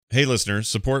Hey listeners,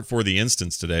 support for The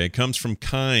Instance today comes from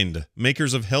Kind,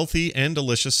 makers of healthy and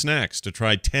delicious snacks. To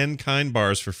try 10 Kind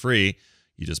bars for free,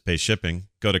 you just pay shipping.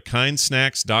 Go to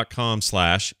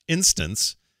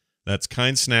kindsnacks.com/instance. That's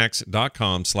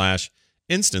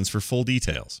kindsnacks.com/instance for full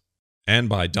details. And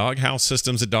by Doghouse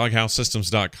Systems at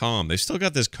doghousesystems.com. They've still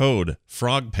got this code,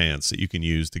 FROGPANTS, that you can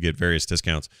use to get various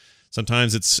discounts.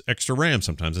 Sometimes it's extra RAM,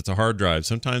 sometimes it's a hard drive,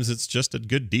 sometimes it's just a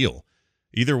good deal.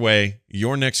 Either way,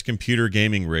 your next computer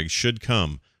gaming rig should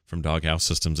come from Doghouse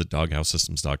Systems at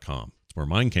doghousesystems.com. It's where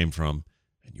mine came from,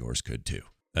 and yours could too.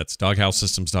 That's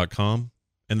doghousesystems.com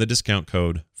and the discount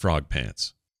code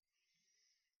FROGPANTS.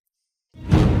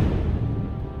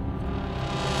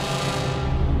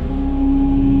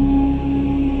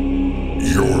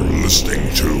 You're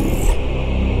listening to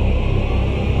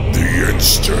The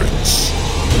Instance.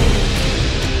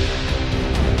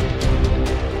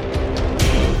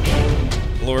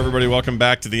 Hello, everybody. Welcome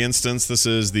back to The Instance. This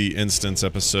is The Instance,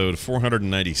 episode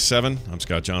 497. I'm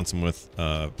Scott Johnson with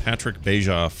Patrick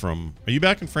Beja from... Are you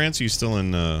back in France? Or are you still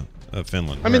in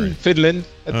Finland? I'm in Finland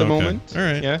at the moment. All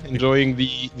right. Yeah, enjoying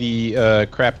the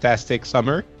craptastic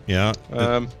summer. Yeah.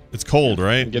 It's cold,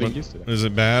 right? I'm getting used to that. Is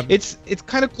it bad? It's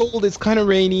kind of cold. It's kind of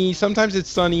rainy. Sometimes it's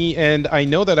sunny, and I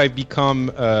know that I've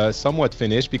become somewhat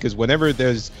Finnish because whenever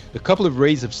there's a couple of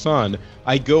rays of sun,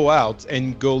 I go out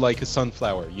and go like a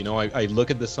sunflower. You know, I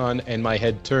look at the sun and my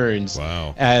head turns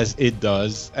as it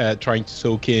does, trying to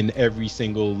soak in every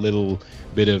single little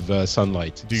bit of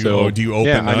sunlight. Do you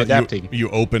open I'm up? adapting. You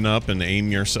open up and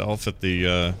aim yourself at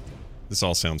the... This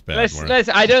all sounds bad.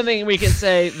 I don't think we can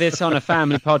say this on a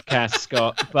family podcast,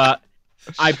 Scott, but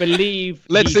I believe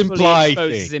he fully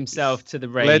exposes himself to the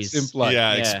rays. Let's imply.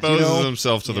 Yeah, exposes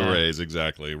himself to the rays,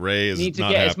 exactly. Ray is not happy. Need to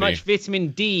get as much vitamin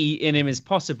D in him as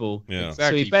possible. Yeah.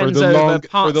 Exactly. So he bends over,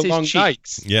 parts his cheeks.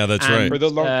 Nights. Yeah, that's right. For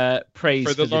the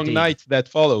long night that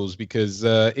follows, because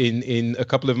in a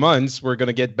couple of months, we're going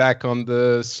to get back on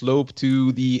the slope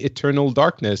to the eternal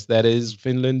darkness that is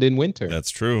Finland in winter.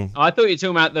 That's true. I thought you were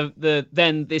talking about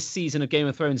then this season of Game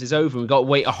of Thrones is over and we've got to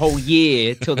wait a whole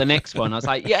year till the next one. I was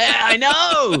like, yeah, I know.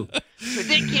 It's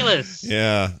ridiculous.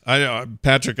 Yeah, I know,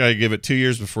 Patrick. I give it 2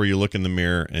 years before you look in the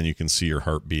mirror and you can see your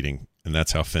heart beating, and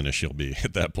that's how Finnish you'll be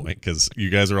at that point because you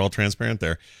guys are all transparent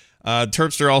there.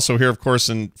 Terpster also here, of course,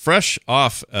 and fresh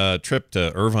off a trip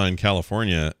to Irvine,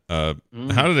 California. How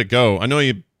did it go? I know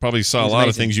you probably saw a lot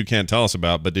of things you can't tell us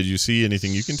about, but did you see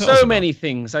anything you can tell us about? So many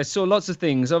things. I saw lots of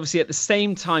things. Obviously, at the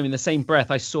same time, in the same breath,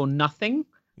 I saw nothing.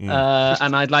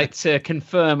 And I'd like to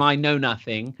confirm I know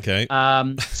nothing. Okay.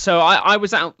 So I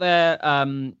was out there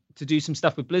to do some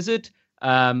stuff with Blizzard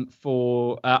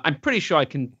for I'm pretty sure I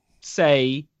can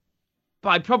say, but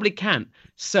I probably can't.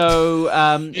 So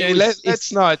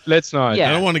let's not. Yeah,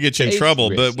 I don't want to get you in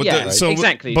trouble, but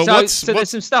exactly. But so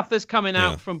there's some stuff that's coming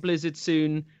out from Blizzard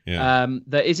soon. Yeah.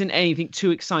 There isn't anything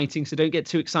too exciting, so don't get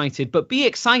too excited. But be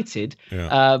excited.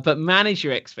 Yeah. But manage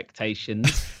your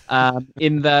expectations.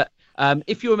 In that.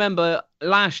 If you remember,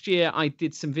 last year I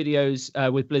did some videos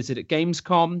with Blizzard at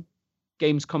Gamescom.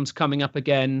 Gamescom's coming up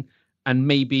again, and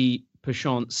maybe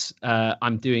perchance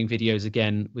I'm doing videos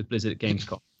again with Blizzard at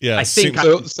Gamescom. Yeah, I think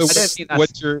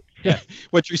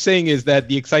what you're saying is that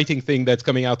the exciting thing that's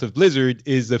coming out of Blizzard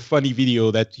is a funny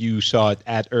video that you shot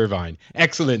at Irvine.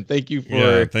 Excellent, thank you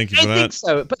for. Thank you for that. I think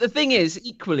so, but the thing is,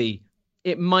 equally,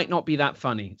 it might not be that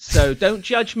funny, so don't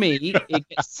judge me. It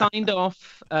gets signed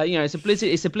off.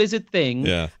 It's a Blizzard thing.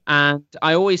 Yeah. And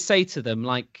I always say to them,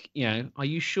 like, are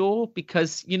you sure?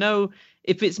 Because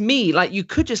if it's me, like, you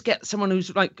could just get someone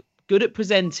who's like good at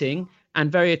presenting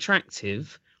and very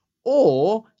attractive,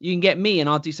 or you can get me and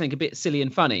I'll do something a bit silly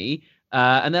and funny.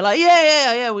 And they're like,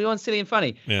 yeah, we want silly and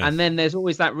funny. Yeah. And then there's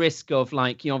always that risk of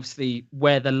like, obviously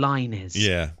where the line is.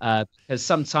 Yeah. Because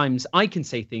sometimes I can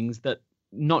say things that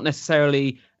not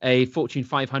necessarily a Fortune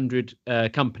 500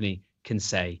 company can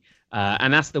say.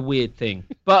 And that's the weird thing.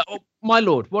 But my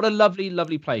Lord, what a lovely,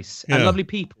 lovely place and lovely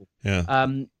people. Yeah.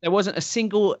 There wasn't a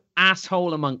single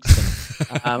asshole amongst them.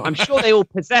 I'm sure they all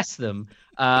possess them.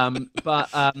 But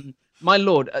my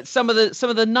Lord, some of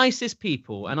the nicest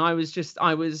people. And I was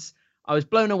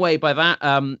blown away by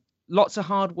that. Lots of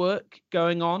hard work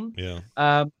going on. Yeah.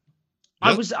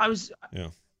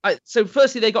 So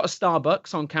firstly, they got a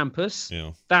Starbucks on campus.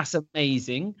 Yeah. That's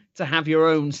amazing to have your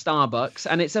own Starbucks,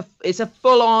 and it's a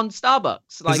full-on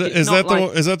Starbucks. Like, is that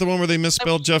the one where they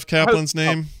misspelled Jeff Kaplan's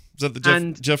name? Is that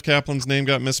the Jeff Kaplan's name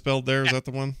got misspelled there? Is that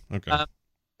the one? Okay.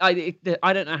 I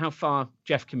don't know how far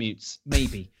Jeff commutes.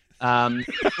 Maybe. I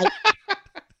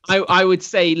would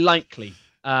say likely.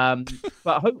 But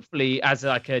hopefully as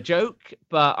like a joke.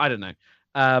 But I don't know.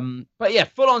 But yeah,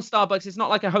 full on Starbucks. It's not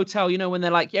like a hotel, you know, when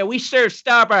they're like, yeah, we serve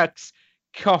Starbucks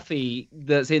coffee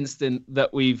that's instant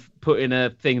that we've put in a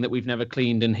thing that we've never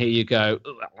cleaned, and here you go.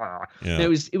 Yeah. It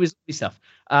was stuff.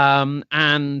 So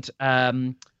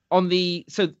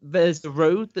there's the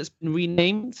road that's been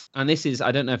renamed, and this is,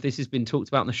 I don't know if this has been talked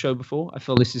about on the show before. I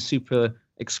feel this is super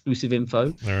exclusive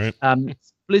info. All right.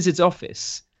 Blizzard's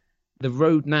office, the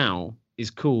road now is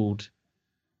called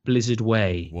Blizzard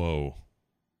Way. Whoa.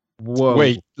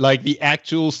 Wait, like the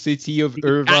actual city of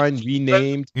Irvine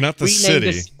renamed? Not the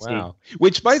Renamed city. Wow.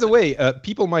 Which, by the way,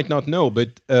 people might not know,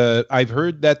 but I've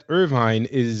heard that Irvine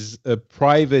is a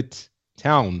private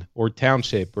town or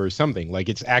township or something. Like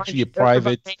it's actually a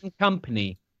private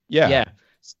company. Yeah.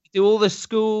 So do all the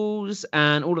schools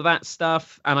and all of that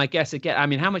stuff. And I guess again, I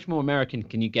mean, how much more American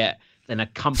can you get than a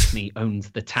company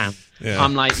owns the town? Yeah.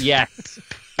 I'm like, yes.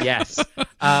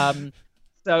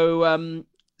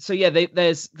 So yeah,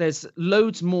 there's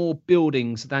loads more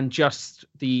buildings than just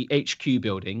the HQ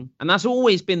building, and that's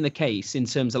always been the case in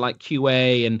terms of like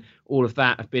QA and all of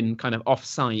that have been kind of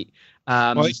off-site.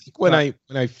 Well, I think when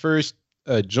I first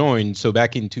joined, so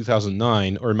back in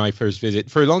 2009, or my first visit,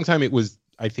 for a long time it was,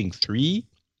 I think, 3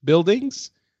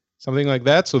 buildings, something like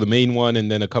that. So the main one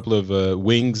and then a couple of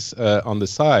wings on the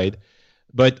side,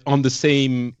 but on the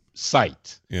same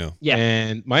site. Yeah.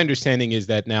 And my understanding is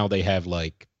that now they have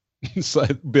like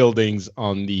buildings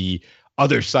on the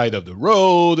other side of the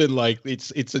road, and like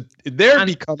they're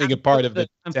becoming a part of the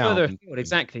town. Further afield,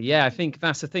 exactly. Yeah, I think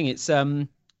that's the thing.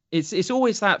 It's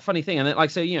always that funny thing, and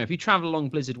like, so, you know, if you travel along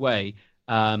Blizzard Way,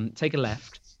 take a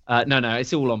left. No,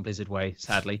 it's all on Blizzard Way,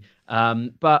 sadly.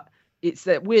 But it's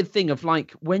that weird thing of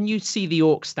like when you see the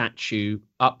orc statue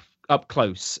up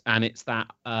close, and it's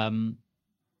that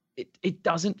it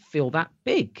doesn't feel that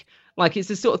big. Like it's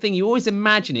the sort of thing you always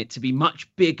imagine it to be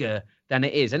much bigger than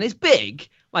it is, and it's big.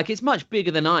 Like it's much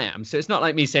bigger than I am, so it's not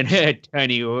like me saying, "Hey,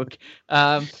 tiny orc."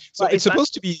 So it's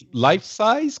supposed to be life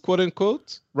size, quote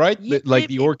unquote, right? Like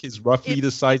the orc is roughly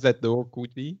the size that the orc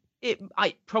would be. It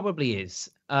probably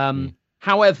is.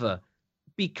 However,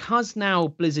 because now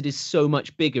Blizzard is so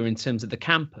much bigger in terms of the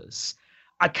campus,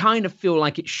 I kind of feel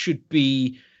like it should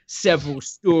be several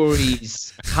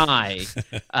stories high.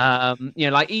 You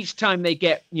know, like each time they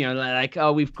get, you know, like,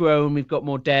 oh, we've grown, we've got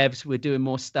more devs, we're doing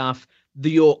more stuff,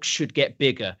 the orcs should get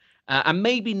bigger. And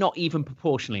maybe not even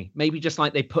proportionally. Maybe just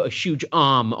like they put a huge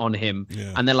arm on him,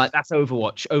 and they're like, that's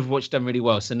Overwatch. Overwatch done really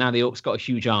well, so now the orc's got a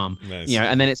huge arm. Nice. You know,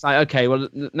 and then it's like, okay, well,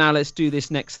 now let's do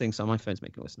this next thing. So my phone's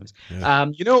making all this noise. Yeah.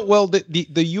 You know, well, the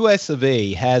US of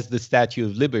A has the Statue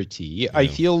of Liberty. Yeah. I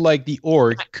feel like the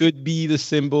orc could be the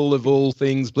symbol of all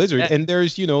things Blizzard. And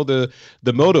there's, you know, the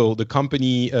motto, the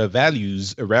company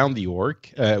values around the orc,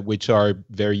 which are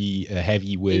very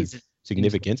heavy with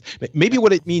significance. Maybe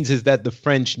what it means is that the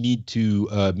French need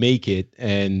to make it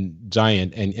and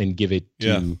giant and give it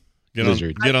to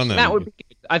Blizzard. Get on that. That would be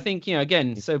good. I think, you know,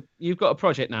 again, so you've got a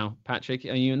project now, Patrick,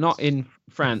 and you're not in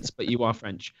France, but you are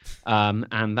French,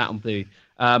 and that'll do.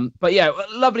 But yeah,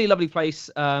 lovely place,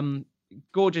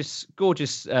 gorgeous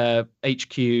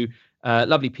HQ,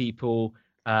 lovely people.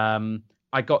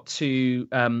 I got to,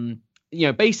 you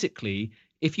know, basically,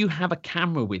 if you have a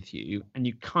camera with you and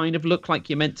you kind of look like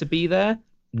you're meant to be there,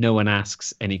 no one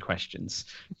asks any questions.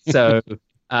 So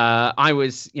I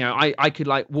was, you know, I could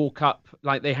like walk up,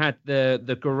 like they had the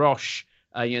Garrosh,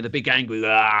 you know, the big angry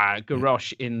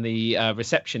Garrosh in the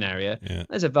reception area. Yeah.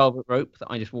 There's a velvet rope that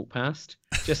I just walked past,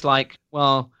 just like,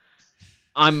 well,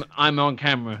 I'm on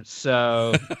camera,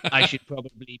 so I should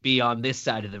probably be on this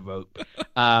side of the rope.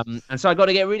 And so I got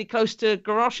to get really close to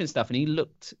Garrosh and stuff, and he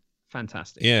looked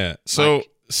fantastic. Yeah. So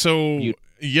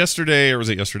yesterday, or was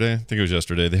it yesterday? I think it was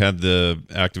yesterday. They had the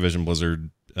Activision Blizzard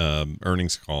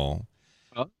earnings call.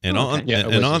 And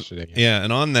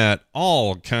on that,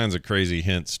 all kinds of crazy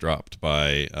hints dropped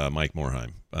by Mike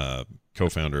Morhaime,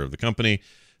 co-founder of the company,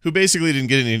 who basically didn't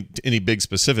get any big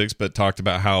specifics, but talked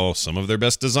about how some of their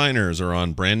best designers are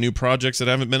on brand new projects that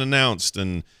haven't been announced,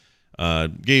 and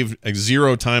gave a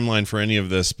zero timeline for any of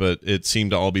this, but it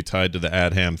seemed to all be tied to the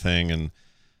AdHam thing and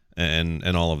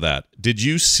all of that. Did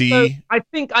you see? So I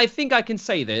think I can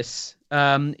say this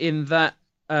in that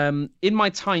in my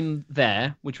time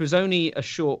there, which was only a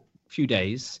short few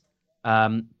days,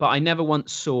 but I never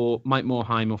once saw Mike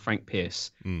Morhaime or Frank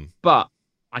Pierce. But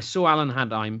I saw Alan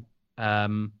Hadheim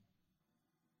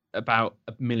about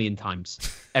 1 million times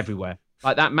everywhere.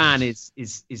 Like that man is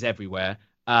everywhere.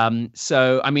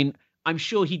 So I mean, I'm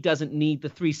sure he doesn't need the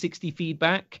 360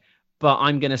 feedback, but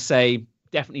I'm gonna say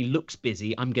definitely looks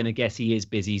busy. I'm gonna guess he is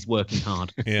busy. He's working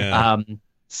hard. Yeah.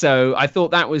 So I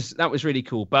thought that was really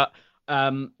cool. But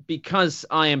because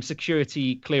I am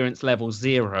security clearance level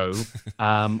 0,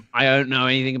 I don't know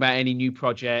anything about any new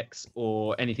projects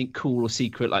or anything cool or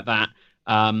secret like that.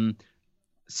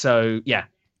 So yeah.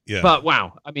 But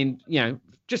wow, I mean, you know,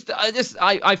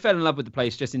 I fell in love with the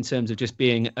place just in terms of just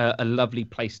being a lovely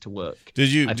place to work.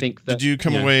 Did you? I think that, did you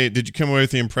come away? Did you come away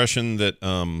with the impression that?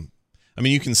 I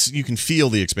mean, you can feel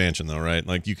the expansion though, right?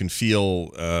 Like you can feel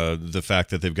the fact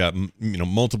that they've got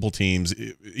multiple teams.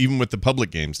 Even with the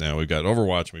public games now, we've got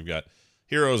Overwatch, we've got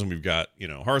Heroes, and we've got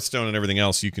Hearthstone and everything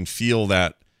else. You can feel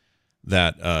that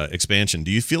expansion.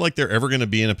 Do you feel like they're ever going to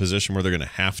be in a position where they're going to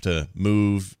have to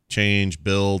move, change,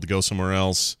 build, go somewhere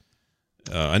else?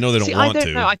 I know they don't want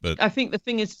to. Know. I think the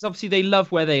thing is obviously they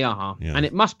love where they are, and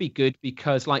it must be good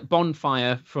because like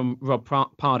Bonfire from Rob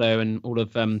Pardo and all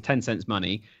of Tencent's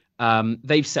money,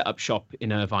 they've set up shop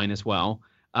in Irvine as well.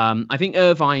 I think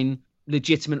Irvine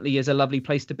legitimately is a lovely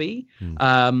place to be.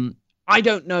 I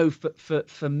don't know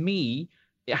for me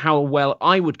how well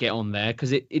I would get on there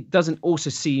because it doesn't also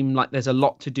seem like there's a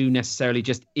lot to do necessarily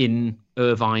just in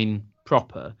Irvine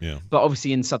proper. But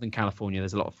obviously in Southern California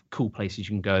there's a lot of cool places you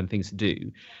can go and things to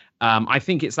do. I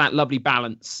think it's that lovely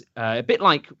balance, a bit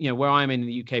like where I'm in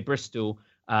the UK, Bristol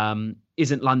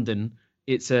isn't London.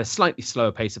 It's a slightly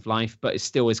slower pace of life, but it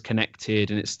still is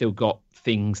connected and it's still got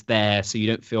things there, so you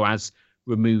don't feel as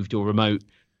removed or remote.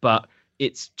 But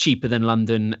it's cheaper than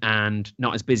London and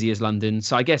not as busy as London.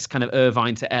 So I guess kind of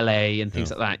Irvine to LA and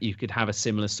things like that, you could have a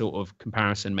similar sort of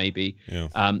comparison maybe.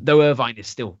 Though Irvine is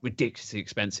still ridiculously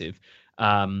expensive.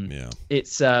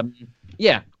 It's I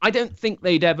don't think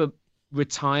they'd ever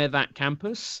retire that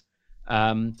campus.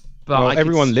 But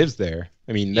everyone lives there.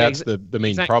 I mean, that's the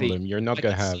main problem. You're not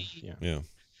going to have.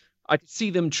 I could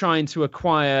see them trying to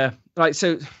acquire There's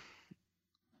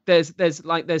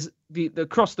the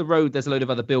across the road. There's a load of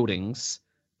other buildings,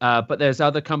 but there's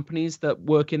other companies that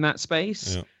work in that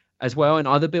space as well in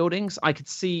other buildings. I could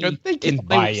see they can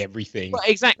buy everything. Well,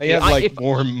 exactly. They have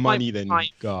more money than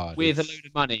God. With a load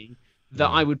of money that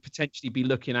I would potentially be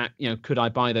looking at. Could I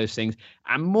buy those things?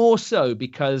 And more so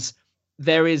because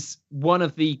there is one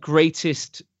of the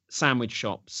greatest sandwich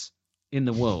shops in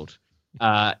the world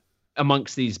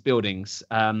amongst these buildings.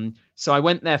 So I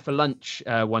went there for lunch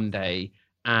one day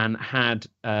and had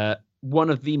one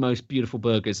of the most beautiful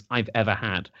burgers I've ever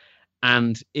had.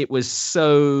 And it was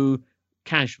so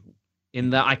casual in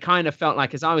that I kind of felt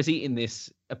like as I was eating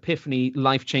this epiphany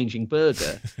life-changing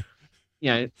burger,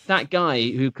 that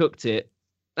guy who cooked it,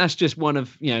 that's just one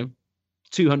of,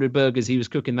 200 burgers he was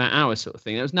cooking that hour sort of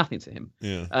thing. It was nothing to him.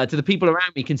 To the people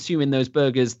around me consuming those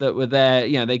burgers that were there,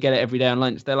 they get it every day on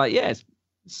lunch. They're like, it's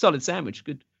a solid sandwich,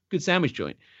 good sandwich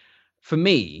joint. For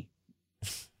me,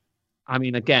 I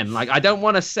mean, again, I don't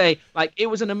want to say it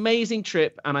was an amazing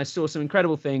trip and I saw some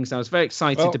incredible things. I was very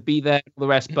excited to be there and all the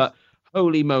rest, but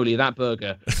holy moly, that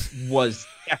burger was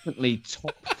definitely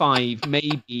top 5,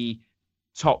 maybe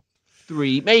top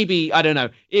 3, maybe, I don't know.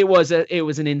 It was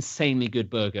an insanely good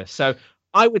burger. So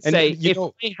I would say if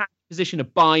they had a position to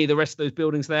buy the rest of those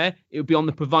buildings there, it would be on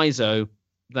the proviso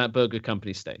that burger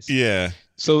company stays.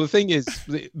 So the thing is,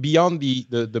 beyond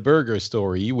the burger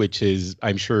story, which is,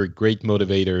 I'm sure, a great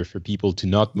motivator for people to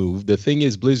not move, the thing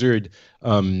is Blizzard,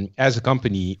 as a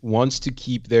company, wants to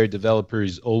keep their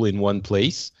developers all in one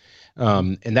place.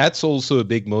 And that's also a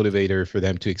big motivator for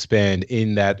them to expand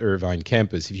in that Irvine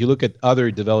campus. If you look at other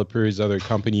developers, other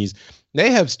companies, they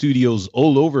have studios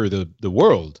all over the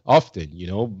world often.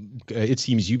 It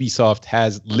seems Ubisoft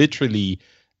has literally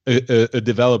a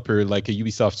developer like a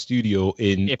Ubisoft studio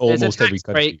in almost every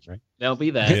country, right? They'll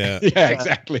be there.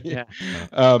 Exactly.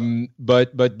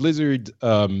 But Blizzard,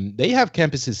 they have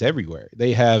campuses everywhere.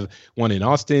 They have one in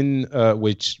Austin,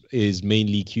 which is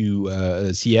mainly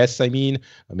CS. I mean,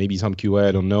 maybe some QA.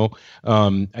 I don't know.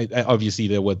 Obviously,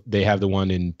 they have the one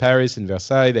in Paris, in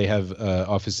Versailles. They have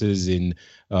offices in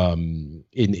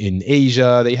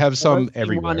Asia. They have some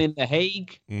everywhere. One in The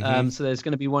Hague. So there's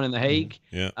going to be one in The Hague.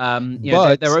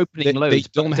 But they're opening loads. They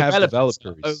don't have developers.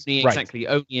 Only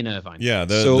in Irvine.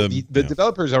 The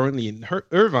developers are only in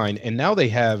Irvine, and now they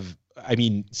have,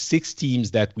 6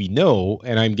 teams that we know,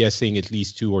 and I'm guessing at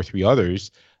least 2 or 3 others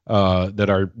that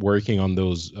are working on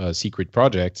those secret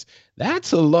projects.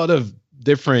 That's a lot of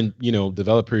different,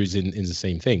 developers in the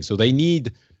same thing. So they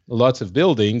need lots of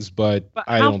buildings, but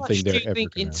I don't think they're ever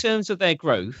in terms of their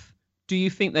growth, do you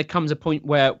think there comes a point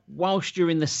where whilst you're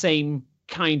in the same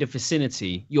kind of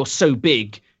vicinity, you're so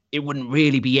big, it wouldn't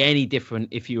really be any different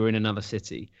if you were in another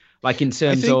city? In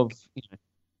terms of...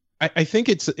 I think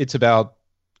it's about...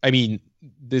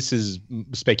 this is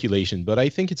speculation, but I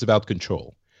think it's about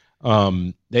control.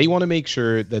 They want to make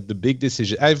sure that the big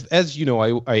decision, as you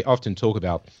know, I often talk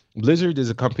about, Blizzard is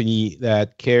a company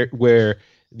that where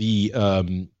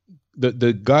the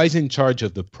guys in charge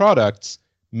of the products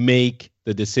make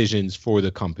the decisions for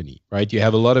the company, right? You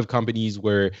have a lot of companies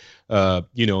where,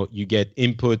 you get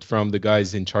input from the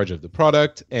guys in charge of the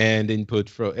product and input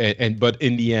from, but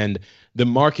in the end, the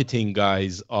marketing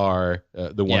guys are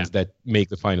the ones that make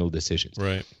the final decisions.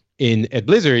 Right. At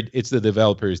Blizzard, it's the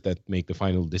developers that make the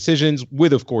final decisions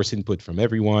with, of course, input from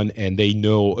everyone, and they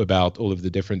know about all of the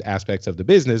different aspects of the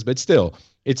business, but still,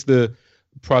 it's the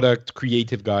product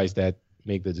creative guys that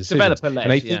make the decisions. Developer-led,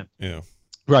 and I think, Yeah.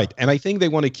 Right. And I think they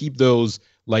want to keep those,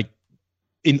 like,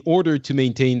 in order to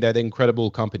maintain that incredible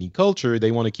company culture,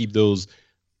 they want to keep those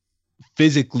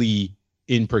physically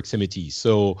in proximity.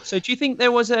 So do you think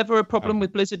there was ever a problem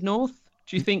with Blizzard North?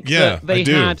 Do you think Yeah, that they I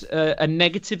do. had a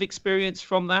negative experience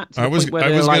from that? I was going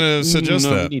to suggest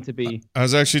no, that. we need to be. I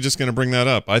was actually just going to bring that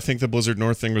up. I think the Blizzard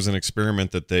North thing was an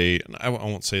experiment that I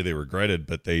won't say they regretted,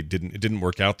 but it didn't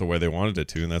work out the way they wanted it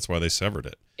to, and that's why they severed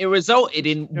it. It resulted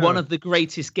in one of the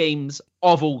greatest games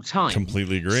of all time.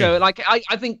 Completely agree. So, like,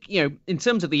 I think, in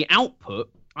terms of the output,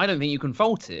 I don't think you can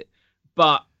fault it.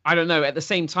 But I don't know. At the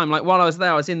same time, like, while I was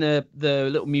there, I was in the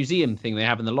little museum thing they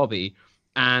have in the lobby,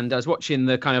 and I was watching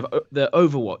the kind of the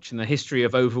Overwatch and the history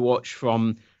of Overwatch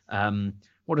from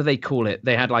what do they call it?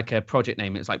 They had like a project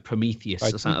name. It was like Prometheus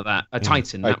or something like that.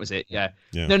 Titan. That was it. Yeah.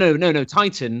 No.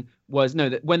 Titan was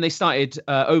when they started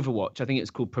Overwatch. I think it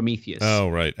was called Prometheus. Oh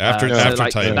right. After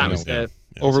Titan. That was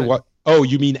Overwatch. Oh,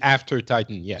 you mean after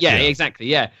Titan? Yeah. Yeah, exactly.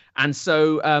 Yeah. And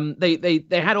so they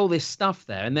had all this stuff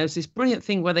there, and there's this brilliant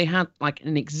thing where they had like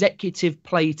an executive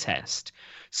play test.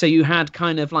 So you had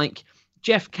kind of like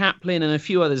Jeff Kaplan and a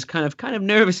few others kind of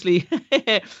nervously,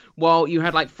 while you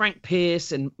had like Frank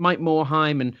Pierce and Mike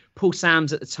Morheim and Paul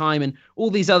Sams at the time and all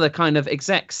these other kind of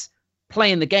execs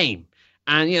playing the game.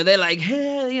 And, they're like,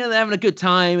 hey, they're having a good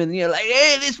time. And, like,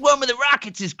 hey, this one with the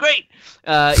rockets is great.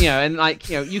 And like,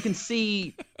 you can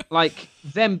see like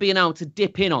them being able to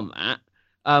dip in on that.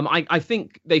 I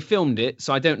think they filmed it,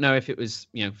 so I don't know if it was,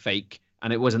 fake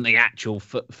and it wasn't the actual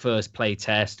first play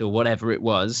test or whatever it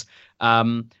was.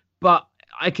 But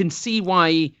I can see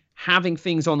why having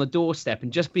things on the doorstep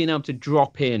and just being able to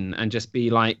drop in and just be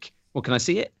like, well, can I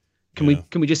see it? Can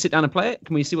we just sit down and play it?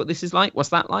 Can we see what this is like? What's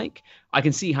that like? I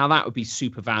can see how that would be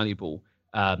super valuable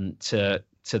to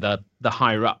the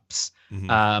higher ups.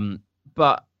 Mm-hmm.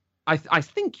 But I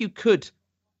think you could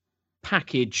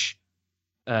package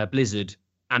Blizzard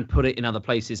and put it in other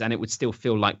places and it would still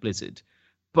feel like Blizzard.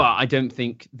 But I don't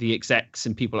think the execs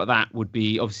and people like that would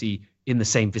be obviously in the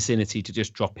same vicinity to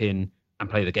just drop in and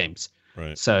play the games.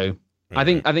 Right. So I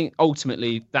think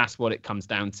ultimately that's what it comes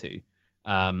down to.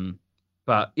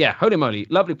 But yeah, holy moly,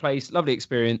 lovely place, lovely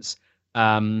experience.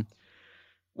 We'll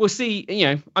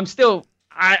see. I'm still.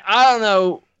 I don't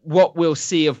know what we'll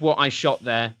see of what I shot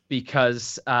there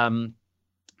because I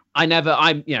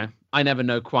never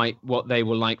know quite what they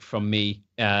will like from me,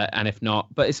 and if not,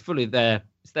 but it's fully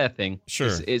it's their thing.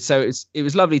 Sure. It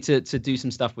was lovely to do some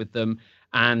stuff with them.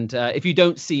 And if you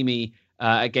don't see me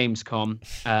at Gamescom,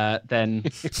 then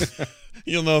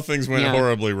you'll know things went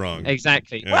horribly wrong.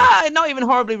 Exactly. Yeah. Well, not even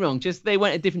horribly wrong. Just they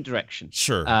went a different direction.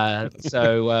 Sure.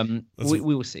 So we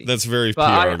will see. That's very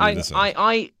but PR.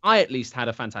 I at least had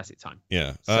a fantastic time.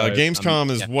 Yeah. So, Gamescom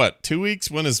is what? 2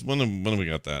 weeks? When have we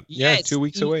got that? Yeah, 2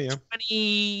 weeks away. Yeah.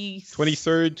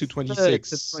 23rd to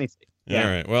 26th. Yeah.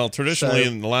 All right. Well, traditionally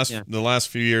in the last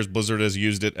few years, Blizzard has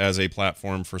used it as a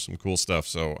platform for some cool stuff.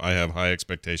 So I have high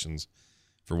expectations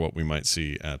for what we might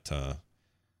see at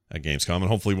Gamescom, and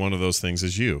hopefully one of those things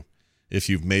is you, if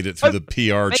you've made it through the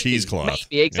PR cheesecloth.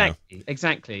 Maybe,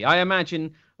 exactly. I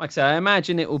imagine, like I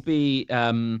said, it will be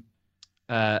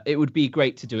it would be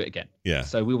great to do it again. Yeah.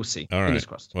 So we will see. All right. Fingers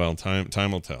crossed. Well,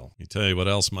 time will tell. You tell you what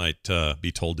else might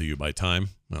be told to you by time.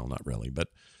 Well, not really, but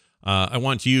I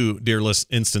want you, dear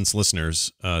Instance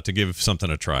listeners, to give something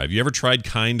a try. Have you ever tried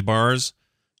Kind bars?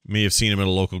 You may have seen them at a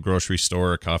local grocery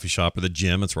store, a coffee shop, or the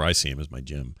gym. That's where I see them, is my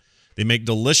gym. They make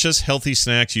delicious, healthy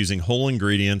snacks using whole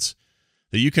ingredients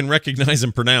that you can recognize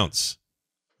and pronounce.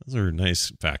 Those are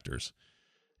nice factors.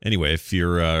 Anyway, if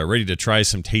you're ready to try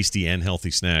some tasty and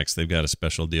healthy snacks, they've got a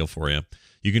special deal for you.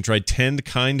 You can try 10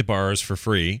 Kind bars for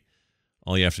free.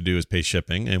 All you have to do is pay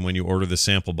shipping. And when you order the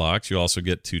sample box, you also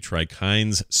get to try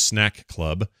Kind's Snack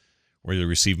Club, where you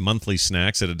receive monthly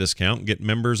snacks at a discount and get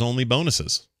members-only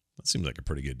bonuses. That seems like a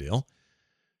pretty good deal.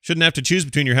 Shouldn't have to choose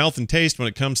between your health and taste when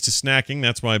it comes to snacking.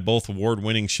 That's why both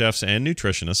award-winning chefs and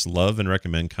nutritionists love and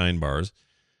recommend Kind bars.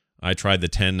 I tried the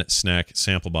 10 snack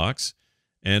sample box,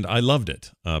 And I loved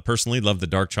it. Personally, loved the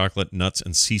dark chocolate, nuts,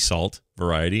 and sea salt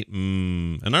variety.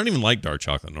 And I don't even like dark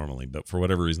chocolate normally, but for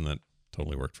whatever reason, that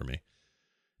totally worked for me.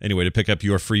 Anyway, to pick up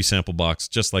your free sample box,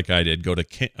 just like I did, go to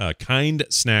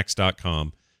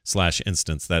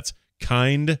kindsnacks.com/instance. That's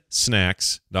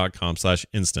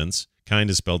kindsnacks.com/instance. Kind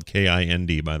is spelled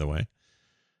KIND, by the way.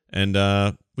 And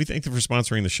we thank them for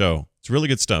sponsoring the show. It's really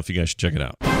good stuff. You guys should check it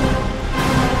out.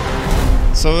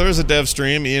 So there's a dev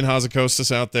stream. Ian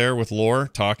Hazakostas out there with lore,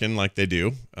 talking like they do.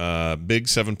 Big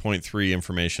 7.3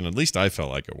 information. At least I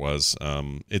felt like it was.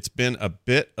 It's been a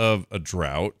bit of a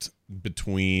drought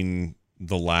between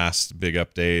the last big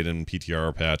update and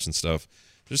PTR patch and stuff.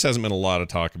 There just hasn't been a lot of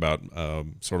talk about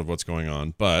sort of what's going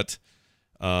on. But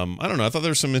I don't know. I thought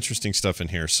there was some interesting stuff in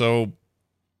here. So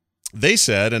they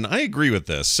said, and I agree with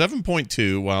this,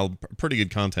 7.2, while a pretty good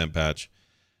content patch,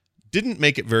 didn't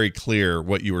make it very clear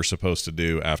what you were supposed to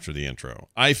do after the intro.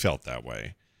 I felt that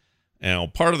way. Now,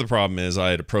 part of the problem is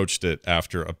I had approached it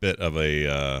after a bit of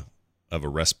a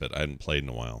respite. I hadn't played in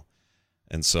a while.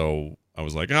 And so I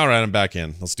was like, all right, I'm back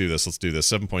in. Let's do this.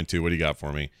 7.2, what do you got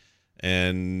for me?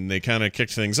 And they kind of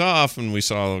kicked things off, and we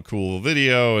saw a cool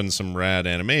video and some rad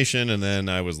animation, and then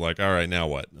I was like, all right, now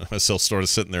what? I was still sort of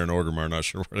sitting there in Orgrimmar, not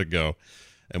sure where to go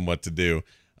and what to do.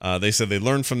 They said they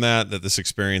learned from that this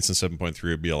experience in 7.3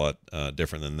 would be a lot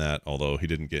different than that, although he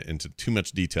didn't get into too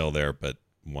much detail there, but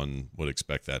one would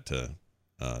expect that to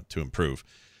improve.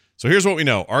 So here's what we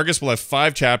know. Argus will have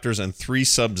 5 chapters and 3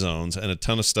 subzones and a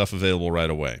ton of stuff available right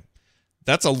away.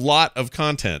 That's a lot of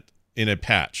content in a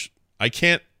patch. I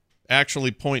can't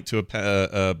actually point to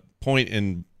a point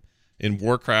in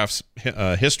Warcraft's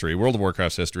history, World of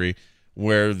Warcraft's history,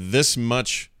 where this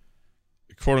much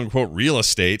quote-unquote real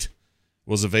estate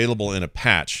was available in a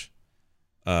patch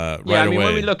right away.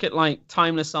 When we look at like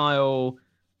Timeless Isle,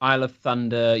 Isle of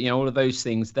Thunder, all of those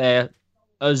things, they're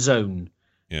a zone.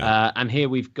 Yeah. And here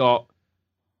we've got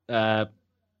 3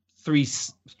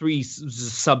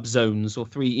 subzones or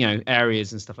 3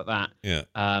 areas and stuff like that. Yeah.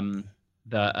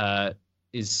 That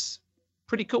is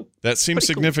pretty cool. That seems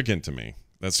significant to me.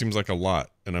 That seems like a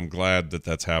lot, and I'm glad that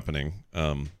that's happening.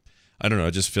 I don't know.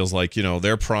 It just feels like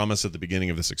their promise at the beginning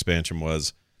of this expansion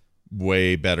was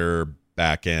way better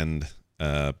back-end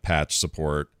patch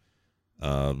support,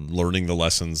 learning the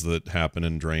lessons that happen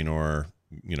in Draenor,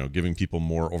 giving people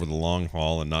more over the long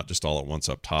haul and not just all at once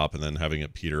up top and then having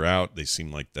it peter out. They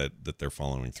seem like that they're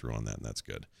following through on that, and that's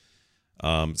good.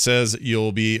 Ian says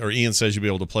you'll be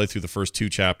able to play through the first 2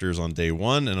 chapters on day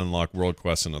 1 and unlock world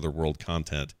quests and other world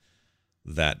content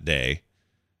that day.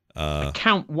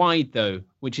 Account-wide, though,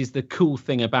 which is the cool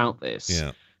thing about this.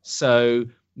 Yeah. So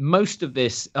most of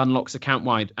this unlocks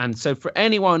account-wide. And so for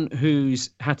anyone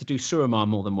who's had to do Suramar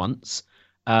more than once,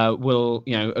 will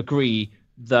agree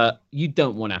that you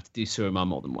don't want to have to do Suramar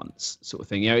more than once, sort of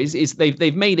thing.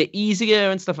 They've made it easier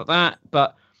and stuff like that,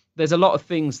 but there's a lot of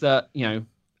things that,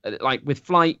 like with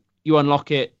Flight, you unlock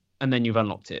it, and then you've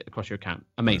unlocked it across your account.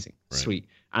 Amazing. Right. Sweet.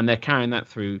 And they're carrying that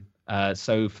through.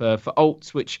 So for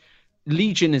alts, which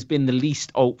Legion has been the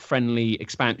least alt-friendly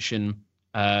expansion,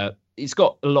 it's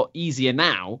got a lot easier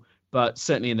now, but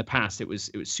certainly in the past it was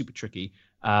super tricky.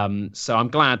 So I'm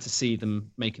glad to see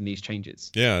them making these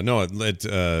changes. Yeah, no,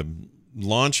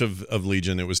 launch of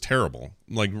Legion, it was terrible.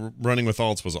 Like running with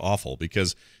alts was awful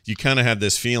because you kind of had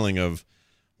this feeling of,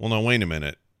 well, no, wait a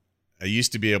minute. I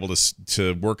used to be able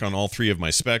to work on all 3 of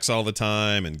my specs all the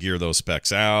time and gear those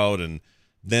specs out and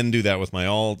then do that with my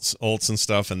alts and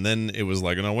stuff. And then it was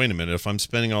like, no, wait a minute. If I'm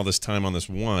spending all this time on this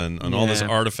one and all this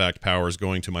artifact power is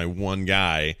going to my one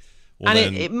guy. Well,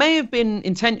 and it may have been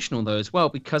intentional, though, as well,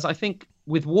 because I think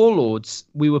with Warlords,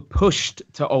 we were pushed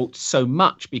to alt so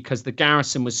much because the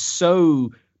garrison was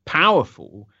so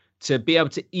powerful to be able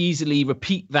to easily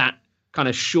repeat that kind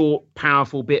of short,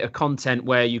 powerful bit of content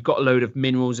where you've got a load of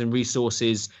minerals and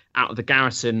resources out of the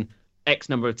garrison X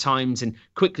number of times and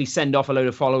quickly send off a load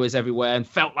of followers everywhere and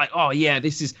felt like, oh yeah,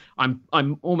 I'm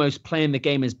almost playing the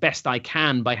game as best I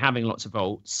can by having lots of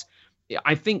alts.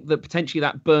 I think that potentially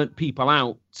that burnt people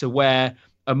out to where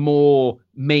a more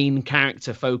main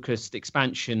character focused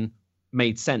expansion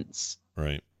made sense.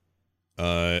 Right.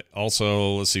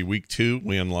 Also, let's see, week 2,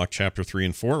 we unlock chapter 3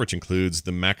 and 4, which includes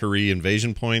the Macquarie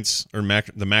invasion points, or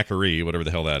the Macquarie, whatever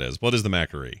the hell that is. What is the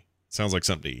Macquarie? Sounds like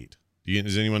something to eat.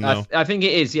 Does anyone know? I think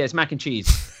it is. Yeah, it's mac and cheese.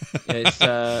 It's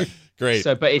great.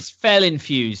 So, but it's fell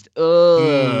infused.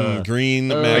 Green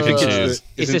mac and cheese.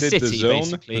 It's a city,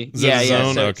 basically. Is it a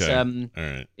zone? So okay. All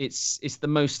right. It's the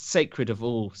most sacred of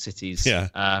all cities.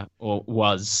 Yeah. Or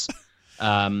was.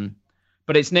 But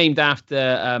it's named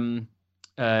after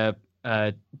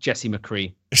Jesse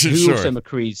McCree, who Sure. also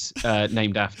McCree's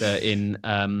named after in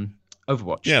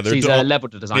Overwatch. Yeah, so he's a level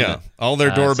designer. Yeah, all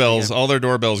their doorbells, So, all their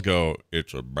doorbells go.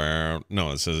 It's about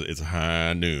no, it says it's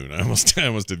high noon. I almost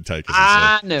did take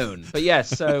noon. But yeah,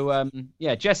 so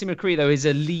Jesse McCree though is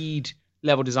a lead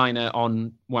level designer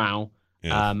on WoW.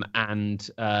 Yeah.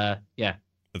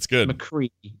 That's good.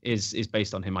 McCree is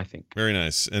based on him, I think. Very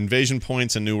nice. Invasion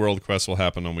points and New World quests will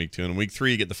happen on week 2. And in week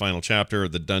 3, you get the final chapter,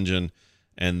 the dungeon,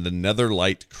 and the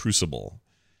Netherlight Crucible,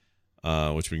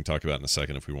 which we can talk about in a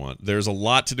second if we want. There's a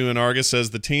lot to do in Argus,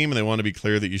 says the team, and they want to be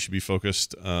clear that you should be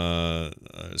focused. Clear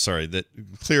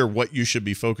what you should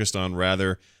be focused on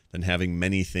rather than having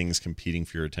many things competing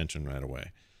for your attention right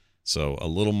away. So a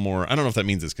little more. I don't know if that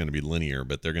means it's going to be linear,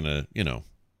 but they're going to,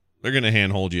 they're going to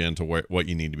handhold you into what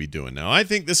you need to be doing. Now, I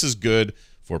think this is good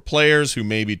for players who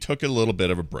maybe took a little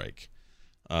bit of a break.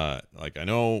 Like I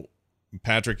know,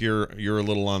 Patrick, you're a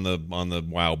little on the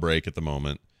WoW break at the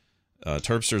moment.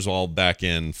 Terpster's all back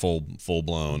in full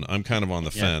blown. I'm kind of on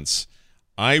the fence.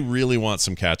 I really want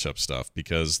some catch-up stuff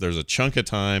because there's a chunk of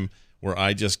time where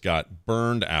I just got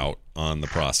burned out on the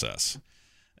process.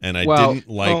 And I didn't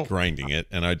like grinding it,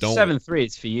 and I don't... 7-3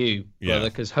 is for you, brother,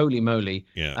 because holy moly.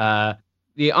 Yeah.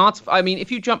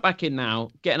 If you jump back in now,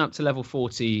 getting up to level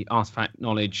 40 artifact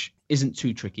knowledge isn't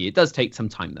too tricky. It does take some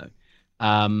time,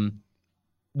 though.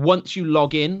 Once you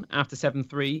log in after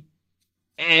 7-3,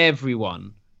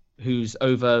 everyone who's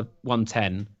over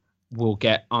 110 will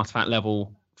get artifact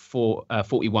level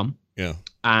 41. Yeah.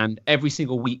 And every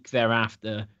single week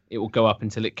thereafter, it will go up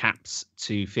until it caps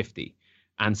to 50.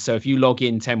 And so if you log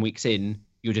in 10 weeks in,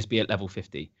 you'll just be at level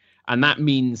 50. And that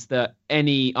means that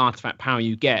any artifact power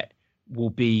you get will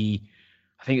be,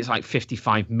 I think it's like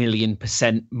 55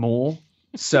 million% more.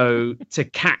 So to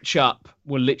catch up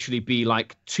will literally be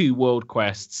like 2 world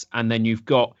quests, and then you've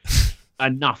got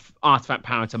enough artifact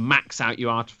power to max out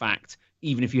your artifact,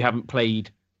 even if you haven't played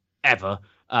ever.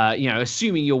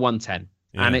 Assuming you're 110,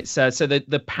 and it's so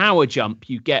the power jump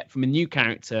you get from a new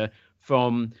character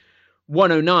from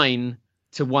 109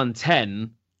 to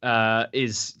 110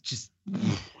 is just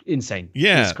insane.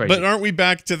 Yeah, it's crazy. But aren't we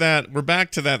back to that? We're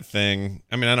back to that thing.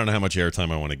 I mean, I don't know how much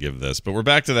airtime I want to give this, but we're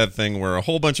back to that thing where a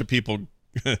whole bunch of people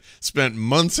spent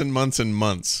months and months and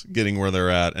months getting where they're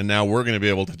at, and now we're going to be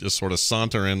able to just sort of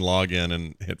saunter in, log in,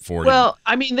 and hit 40. Well,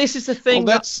 I mean, this is the thing.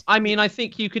 I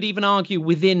think you could even argue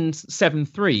within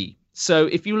 7-3. So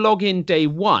if you log in day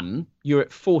 1, you're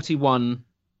at 41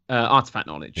 artifact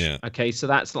knowledge. Yeah. Okay, so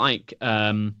that's like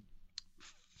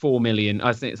 4 million.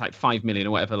 I think it's like 5 million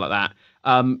or whatever like that.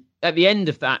 At the end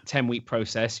of that 10-week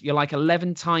process, you're like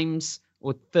 11 times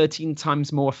or 13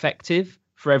 times more effective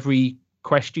for every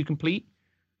quest you complete.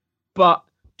 But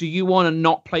do you want to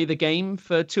not play the game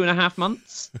for 2.5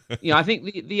 months? I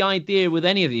think the idea with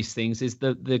any of these things is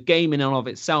the game in and of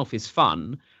itself is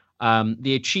fun.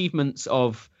 The achievements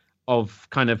of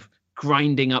kind of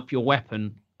grinding up your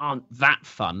weapon aren't that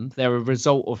fun. They're a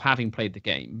result of having played the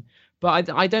game. But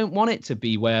I don't want it to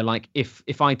be where, like,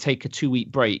 if I take a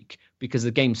 2-week break because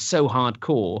the game's so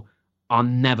hardcore, I'll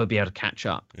never be able to catch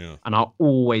up. Yeah. And I'll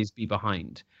always be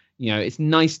behind. It's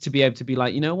nice to be able to be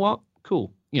like, you know what?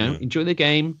 Cool. Enjoy the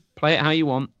game, play it how you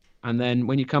want, and then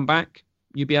when you come back,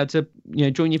 you'll be able to,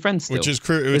 join your friends still. Which is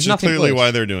clearly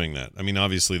why they're doing that. I mean,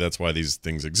 obviously that's why these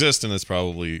things exist, and it's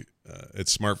probably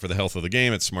it's smart for the health of the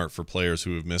game. It's smart for players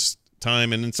who have missed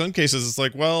time, and in some cases, it's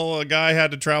like, well, a guy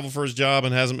had to travel for his job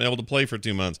and hasn't been able to play for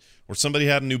 2 months, or somebody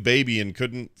had a new baby and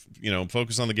couldn't,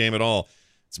 focus on the game at all.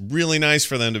 It's really nice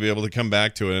for them to be able to come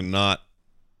back to it and not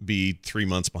be 3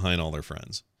 months behind all their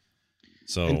friends.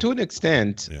 So, and to an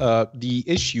extent, the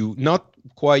issue, not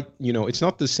quite, it's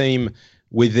not the same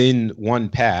within one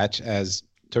patch as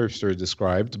Turfster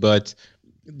described, but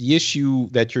the issue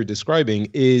that you're describing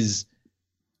is,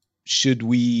 should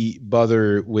we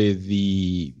bother with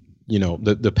the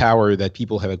power that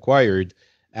people have acquired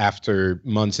after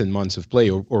months and months of play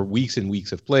or weeks and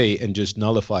weeks of play and just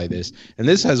nullify this? And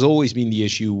this has always been the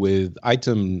issue with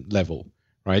item level,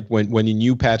 right? When a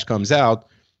new patch comes out,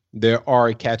 there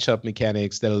are catch-up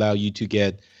mechanics that allow you to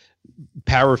get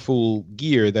powerful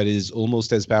gear that is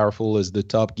almost as powerful as the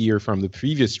top gear from the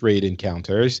previous raid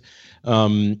encounters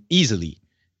easily.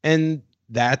 And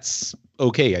that's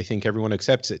okay. I think everyone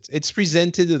accepts it. It's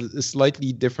presented in a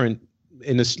slightly different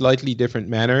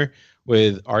manner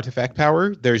with artifact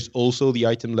power. There's also the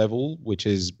item level, which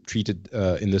is treated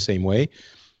in the same way.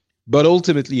 But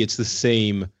ultimately, it's the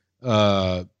same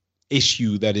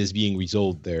issue that is being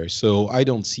resolved there. So I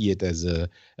don't see it as a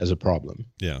problem.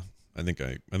 Yeah, I think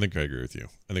I agree with you.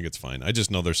 I think it's fine. I just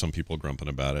know there's some people grumping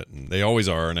about it, and they always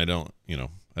are. And I don't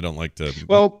like to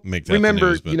make that.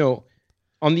 Remember, the news,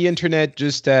 on the internet,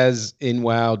 just as in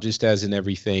WoW, just as in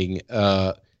everything,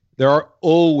 there are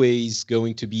always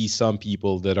going to be some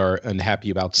people that are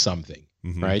unhappy about something,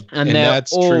 right? And there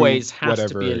that's always true, has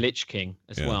to be a Lich King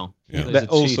as well. Yeah. Those That are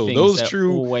two also, things those that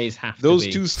true, always have to those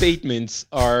be. two statements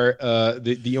are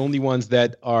the only ones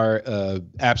that are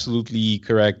absolutely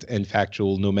correct and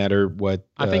factual, no matter what.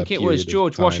 I think it was period of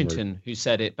George time Washington who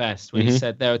said it best when he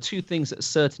said there are two things that are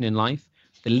certain in life: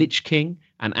 the Lich King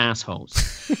and assholes.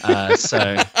 So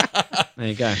there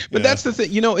you go. But that's the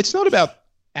thing, it's not about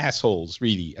assholes,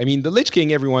 really. I mean, the Lich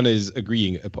King, everyone is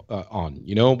agreeing on.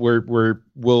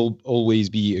 We'll always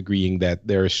be agreeing that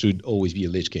there should always be a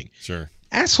Lich King. Sure.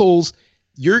 Assholes,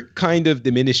 you're kind of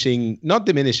not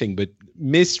diminishing, but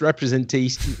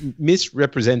misrepresenting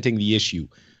the issue.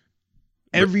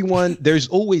 There's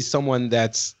always someone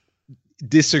that's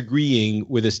disagreeing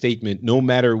with a statement, no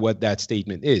matter what that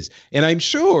statement is. And I'm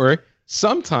sure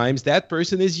sometimes that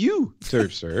person is you,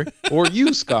 Sir, or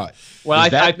you, Scott. Well,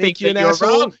 I think you an that you're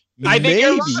asshole? wrong. I think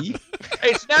you're wrong.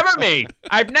 It's never me.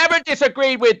 I've never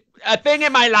disagreed with a thing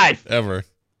in my life. Ever.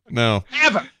 No.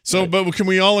 Ever. So, but can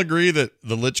we all agree that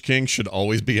the Lich King should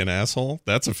always be an asshole?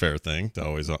 That's a fair thing to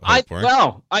always hope for.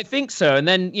 Well, I think so. And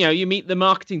then, you meet the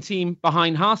marketing team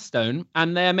behind Hearthstone,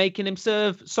 and they're making him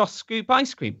serve soft scoop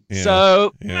ice cream. Yeah.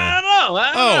 So, Yeah. I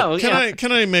don't know.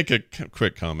 Can I make a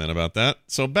quick comment about that?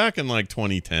 So back in like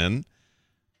 2010,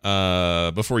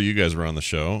 before you guys were on the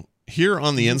show, here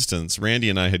on the instance, Randy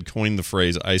and I had coined the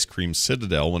phrase "ice cream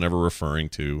citadel" whenever referring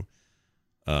to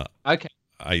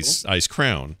Ice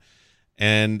Crown.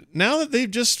 And now that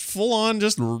they've just full on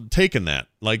just taken that,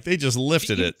 like they just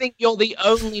lifted it. I think you're the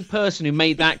only person who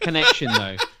made that connection,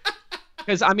 though.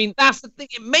 Because, I mean, that's the thing.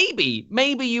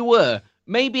 Maybe you were.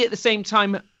 Maybe at the same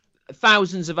time,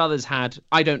 thousands of others had.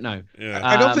 I don't know. Yeah.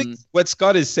 I don't think what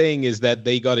Scott is saying is that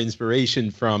they got inspiration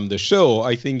from the show.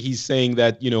 I think he's saying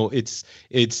that,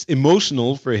 it's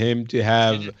emotional for him to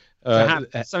have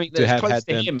something that's close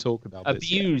to him talk about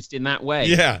abused in that way.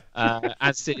 Yeah.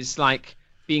 As it's like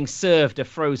being served a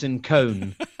frozen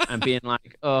cone and being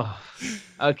like, oh,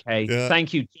 okay,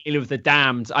 thank you, Jailer of the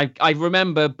Damned. I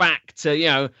remember back to,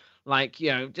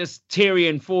 just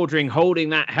Tyrion Fordring holding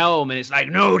that helm, and it's like,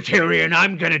 no, Tyrion,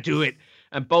 I'm going to do it.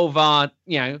 And Bolvar,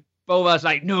 Bolvar's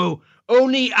like, no,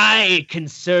 only I can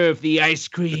serve the ice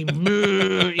cream.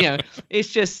 It's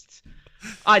just,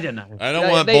 I don't know. I don't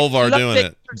want Bolvar doing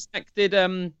it. Expected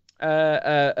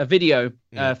a video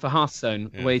for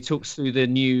Hearthstone where he talks through the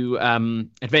new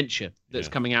adventure that's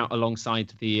coming out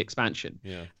alongside the expansion.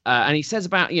 Yeah. And he says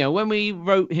about, when we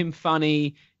wrote him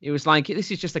funny, it was like,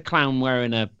 this is just a clown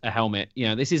wearing a helmet.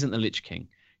 This isn't the Lich King.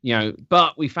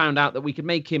 But we found out that we could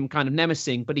make him kind of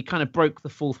nemesing, but he kind of broke the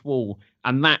fourth wall,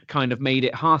 and that kind of made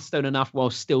it Hearthstone enough while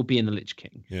still being the Lich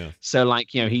King. Yeah. So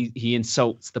he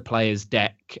insults the player's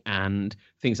deck and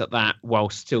things like that while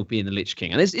still being the Lich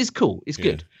King, and it's cool. It's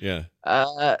good. Yeah.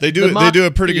 They do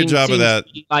a pretty good job of that.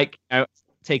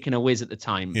 Taking a whiz at the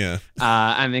time. Yeah.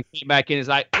 And then came back in. It's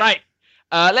like, right.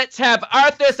 Let's have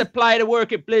Arthur apply to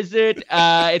work at Blizzard.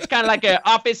 It's kind of like an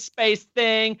Office Space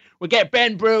thing. We'll get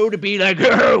Ben Bro to be like,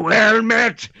 oh, well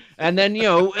met. And then,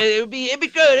 it'd be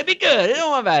good. It'd be good.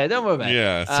 Don't worry about it.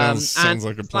 Yeah, sounds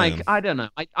like a plan. Like, I don't know.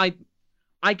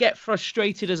 I get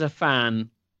frustrated as a fan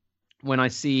when I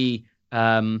see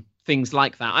things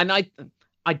like that. And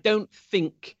I don't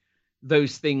think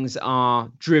those things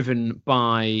are driven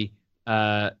by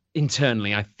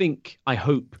internally. I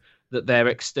hope that they're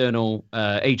external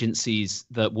agencies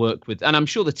that work with, and I'm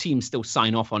sure the teams still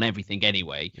sign off on everything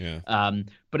anyway. Yeah.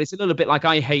 But it's a little bit like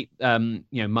I hate,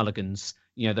 Mulligans.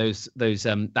 Those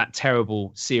that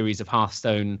terrible series of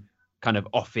Hearthstone kind of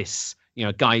office.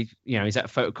 Guy, he's at a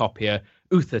photocopier.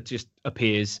 Uther just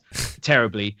appears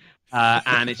terribly.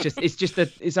 And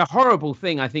it's a horrible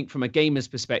thing, I think, from a gamer's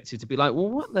perspective, to be like, well,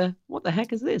 what the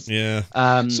heck is this? Yeah.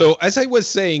 So as I was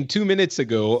saying 2 minutes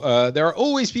ago, there are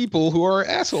always people who are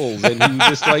assholes and who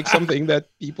just like something that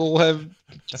people have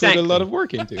put a lot of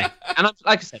work into. And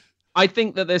like I said, I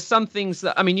think that there's some things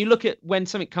that, I mean, you look at when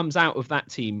something comes out of that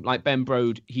team, like Ben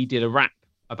Brode, he did a rap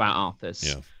about Arthas.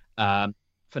 Yeah.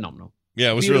 Phenomenal.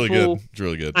 Yeah, it was Beautiful, really good. It's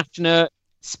really good. Passionate,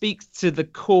 speaks to the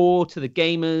core, to the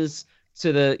gamers.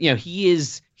 To the he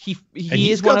is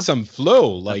he's got some flow,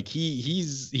 like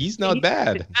he's not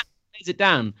bad. Lays it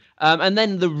down, and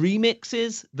then the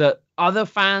remixes that other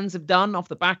fans have done off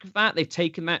the back of that, they've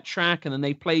taken that track and then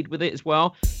they played with it as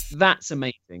well. That's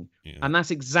amazing, and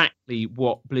that's exactly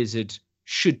what Blizzard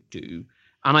should do.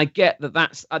 And I get that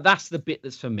that's the bit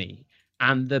that's for me,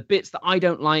 and the bits that I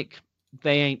don't like,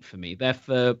 they ain't for me. They're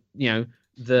for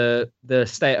the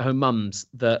stay-at-home mums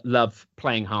that love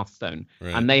playing Hearthstone,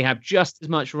 and they have just as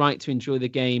much right to enjoy the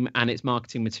game and its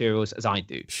marketing materials as I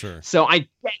do. Sure. So I get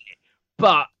it,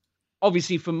 but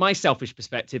obviously, from my selfish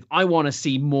perspective, I want to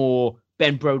see more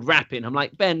Ben Brode rapping. I'm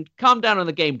like, Ben, calm down on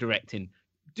the game directing.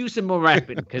 Do some more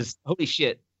rapping, because holy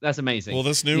shit, that's amazing. Well,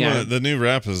 this new the new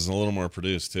rap is a little more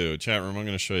produced too. Chat room, I'm going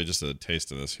to show you just a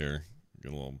taste of this here.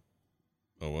 Get a little.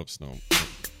 Oh, whoops, no.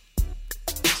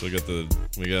 So we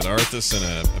got Arthas in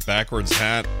a backwards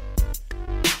hat.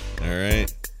 All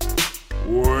right.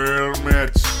 Well,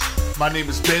 Mets, my name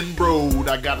is Ben Brode.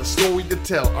 I got a story to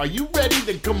tell. Are you ready?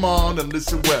 Then come on and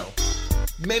listen well.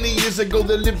 Many years ago,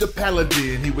 there lived a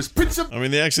paladin. He was prince of... I mean,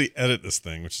 they actually edit this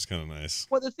thing, which is kind of nice.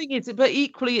 Well, the thing is, but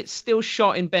equally, it's still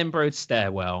shot in Ben Brode's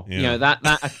stairwell. Yeah. You know, that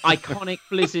iconic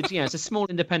Blizzard, it's a small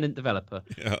independent developer.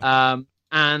 Yeah.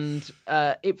 And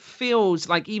it feels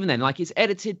like, even then, like it's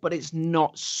edited, but it's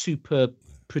not super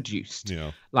produced.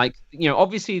 Yeah. Like,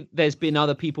 obviously there's been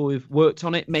other people who've worked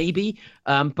on it, maybe,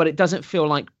 but it doesn't feel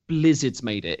like Blizzard's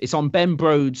made it. It's on Ben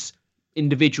Brode's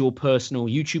individual personal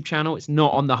YouTube channel. It's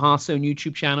not on the Hearthstone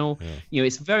YouTube channel. Yeah.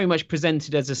 It's very much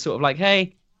presented as a sort of like,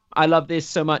 hey, I love this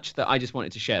so much that I just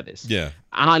wanted to share this. Yeah.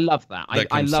 And I love that.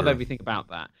 I love through. everything about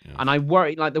that. Yeah. And I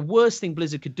worry, like, the worst thing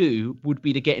Blizzard could do would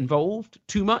be to get involved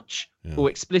too much or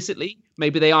explicitly.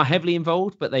 Maybe they are heavily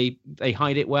involved, but they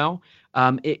hide it well.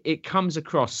 It comes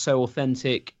across so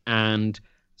authentic, and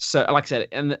so, like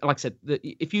I said,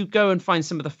 if you go and find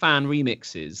some of the fan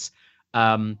remixes,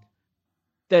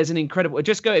 there's an incredible.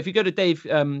 If you go to Dave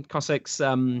Cossack's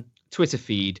Twitter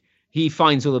feed, he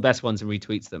finds all the best ones and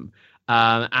retweets them.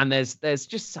 And there's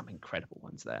just some incredible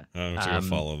ones there. I'm going to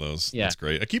follow those. Yeah. That's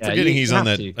great. I keep forgetting he's on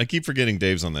that. to. I keep forgetting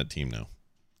Dave's on that team now.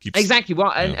 Exactly.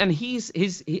 Well, and he's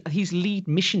lead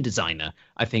mission designer,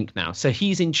 I think, now. So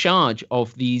he's in charge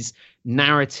of these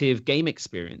narrative game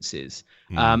experiences.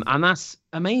 And that's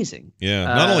amazing. Yeah.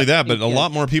 Not only that, but a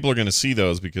lot more people are going to see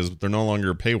those because they're no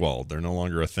longer paywalled. They're no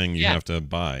longer a thing you have to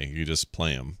buy. You just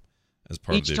play them as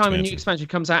part of the expansion. Each time a new expansion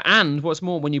comes out, and what's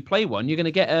more, when you play one, you're going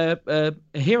to get a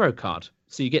hero card.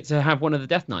 So you get to have one of the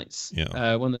Death Knights.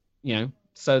 Yeah.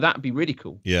 So that'd be really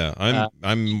cool. Yeah,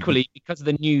 I'm equally, because of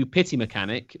the new pity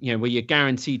mechanic, where you're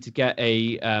guaranteed to get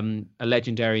a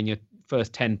legendary in your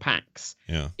first 10 packs.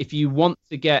 Yeah. If you want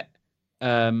to get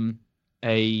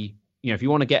if you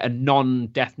want to get a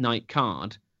non-Death Knight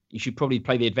card, you should probably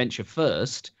play the adventure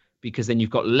first, because then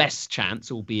you've got less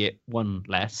chance, albeit one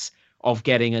less, of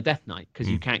getting a Death Knight, because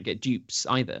you can't get dupes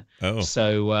either. Oh.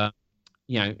 So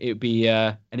it would be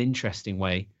an interesting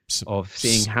way of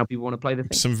seeing how people want to play the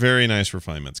thing. Some very nice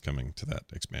refinements coming to that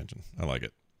expansion. I like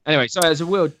it. Anyway, sorry, it's a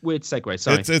weird segue.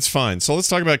 Sorry. It's fine. So let's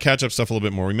talk about catch-up stuff a little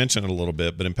bit more. We mentioned it a little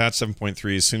bit, but in patch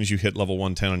 7.3, as soon as you hit level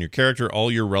 110 on your character,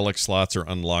 all your relic slots are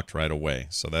unlocked right away.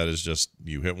 So that is just,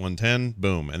 you hit 110,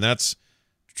 boom. And that's,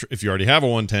 if you already have a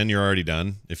 110, you're already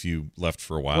done if you left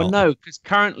for a while. Well, no, because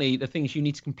currently the thing is you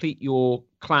need to complete your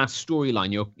class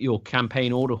storyline, your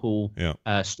campaign order hall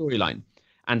storyline.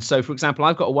 And so, for example,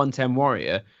 I've got a 110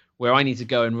 warrior where I need to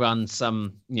go and run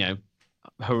some,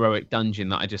 heroic dungeon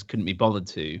that I just couldn't be bothered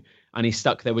to, and he's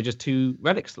stuck there with just 2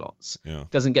 relic slots. Yeah.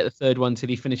 Doesn't get the 3rd one till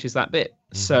he finishes that bit.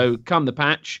 So come the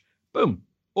patch, boom,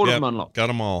 all of them unlocked. Got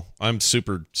them all. I'm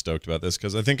super stoked about this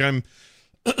because I think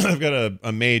I've got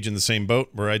a mage in the same boat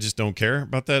where I just don't care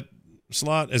about that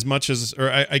slot as much as,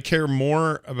 or I care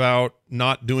more about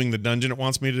not doing the dungeon it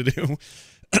wants me to do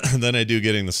than I do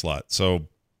getting the slot. So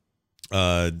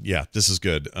this is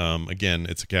good. Again,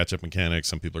 it's a catch-up mechanic.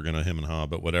 Some people are going to hem and haw,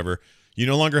 but whatever. You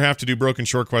no longer have to do Broken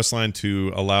Shore questline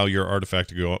to allow your artifact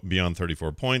to go beyond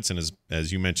 34 points. And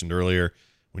as you mentioned earlier,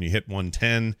 when you hit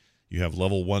 110, you have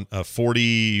level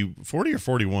 40 or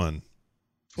 41?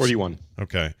 41.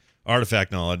 Okay.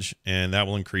 Artifact knowledge, and that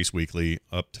will increase weekly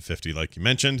up to 50, like you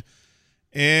mentioned.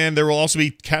 And there will also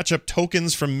be catch-up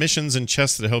tokens from missions and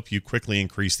chests that help you quickly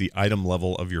increase the item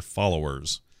level of your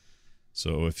followers.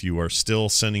 So if you are still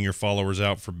sending your followers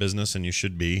out for business, and you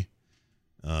should be,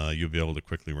 you'll be able to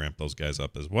quickly ramp those guys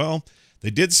up as well. They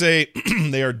did say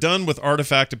they are done with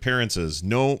artifact appearances.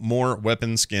 No more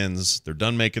weapon skins. They're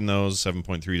done making those.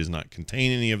 7.3 does not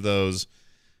contain any of those.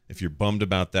 If you're bummed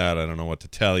about that, I don't know what to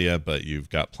tell you, but you've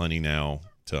got plenty now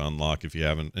to unlock if you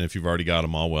haven't. And if you've already got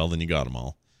them all, well, then you got them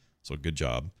all. So good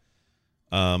job.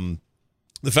 The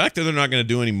fact that they're not going to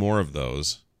do any more of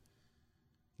those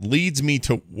leads me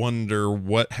to wonder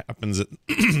what happens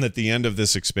at the end of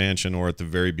this expansion or at the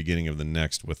very beginning of the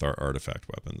next with our artifact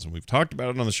weapons. And we've talked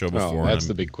about it on the show before. That's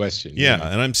the big question. Yeah,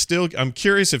 and I'm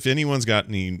curious if anyone's got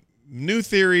any new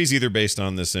theories, either based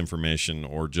on this information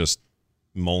or just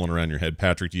mulling around your head.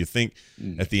 Patrick, do you think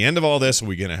at the end of all this, are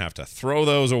we going to have to throw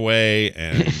those away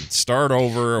and start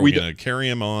over? Are we going to carry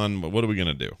them on? What are we going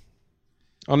to do?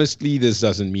 Honestly, this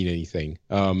doesn't mean anything.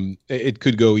 It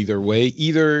could go either way.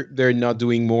 Either they're not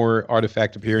doing more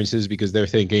artifact appearances because they're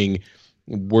thinking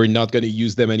we're not going to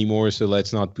use them anymore, so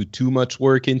let's not put too much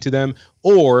work into them,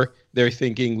 or they're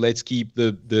thinking let's keep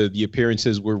the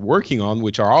appearances we're working on,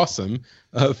 which are awesome,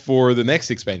 for the next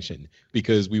expansion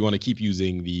because we want to keep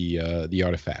using the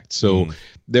artifacts. So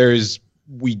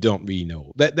we don't really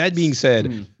know. That being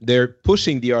said, they're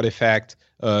pushing the artifact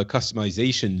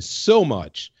customization so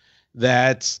much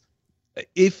that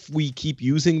if we keep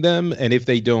using them and if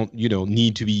they don't,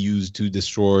 need to be used to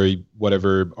destroy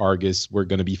whatever Argus we're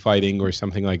going to be fighting or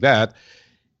something like that,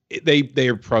 they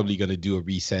are probably going to do a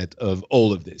reset of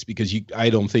all of this because I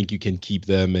don't think you can keep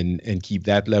them and keep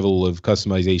that level of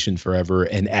customization forever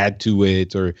and add to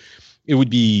it, or it would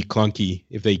be clunky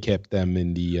if they kept them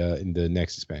in the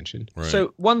next expansion. Right.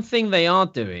 So one thing they are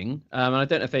doing, and I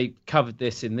don't know if they covered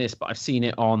this in this, but I've seen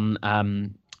it on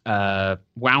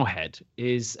Wowhead,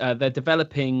 is they're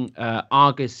developing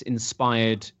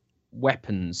Argus-inspired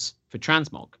weapons for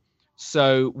transmog.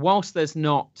 So whilst there's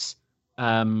not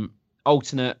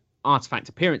alternate artifact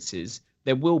appearances,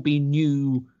 there will be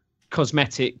new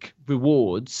cosmetic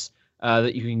rewards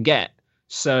that you can get.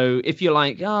 So if you're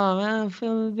like, I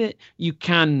feel a bit, you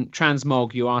can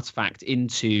transmog your artifact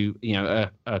into,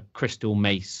 a crystal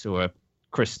mace or a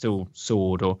crystal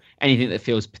sword or anything that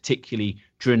feels particularly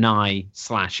Draenei /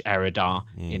 Eredar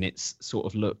in its sort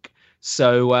of look.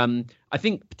 So I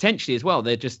think potentially as well,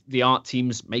 they're just the art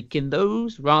teams making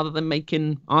those rather than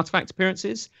making artifact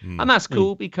appearances. And that's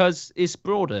cool because it's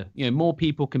broader. More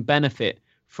people can benefit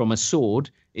from a sword.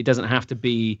 It doesn't have to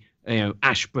be,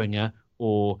 Ashbringer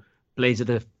or Blaze of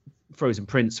the Frozen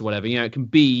Prince or whatever. It can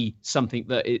be something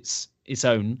that it's its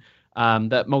own,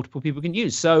 that multiple people can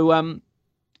use. So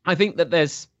I think that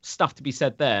there's stuff to be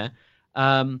said there.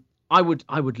 I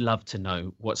would love to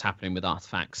know what's happening with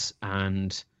artifacts,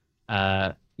 and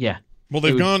yeah. Well,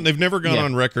 they've never gone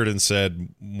on record and said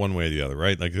one way or the other,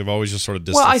 right? Like they've always just sort of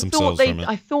distanced themselves from it.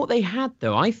 I thought they had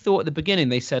though. I thought at the beginning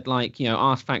they said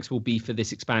artifacts will be for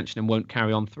this expansion and won't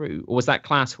carry on through. Or was that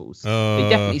Class Halls?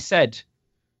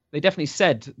 They definitely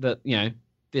said that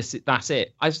that's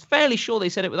it. I was fairly sure they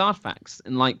said it with artifacts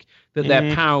and that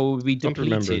their power will be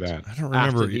depleted. I don't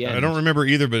remember. I don't remember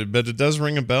either, but it does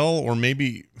ring a bell. Or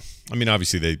maybe,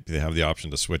 obviously they have the option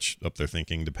to switch up their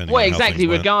thinking depending. Well, on exactly.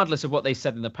 How things regardless of what they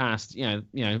said in the past,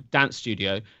 Dance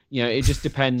Studio, it just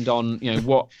depends on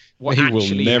what they actually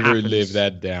will never happens. live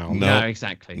that down. No,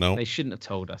 exactly. No. They shouldn't have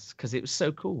told us because it was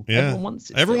so cool. Yeah. Everyone wants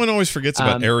it. Everyone always forgets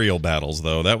about aerial battles,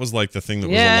 though. That was like the thing that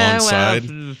was alongside.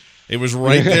 Well, it was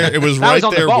right there. It was right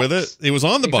there with it. It was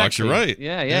on the box. Exactly. You're right.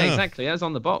 Yeah, exactly. That was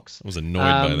on the box. I was annoyed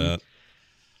by that.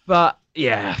 But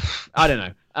yeah, I don't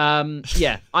know.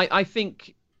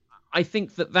 I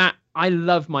think that I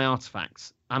love my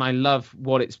artifacts and I love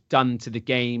what it's done to the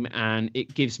game, and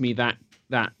it gives me that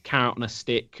carrot on a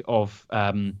stick of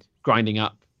grinding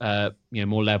up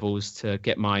more levels to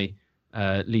get my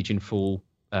Legion Full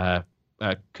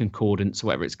Concordance,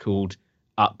 whatever it's called,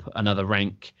 up another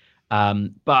rank.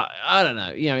 But I don't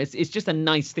know, it's just a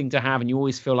nice thing to have, and you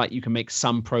always feel like you can make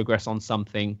some progress on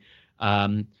something.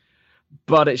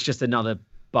 But it's just another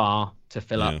bar to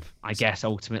fill up, I guess,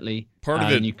 ultimately. Part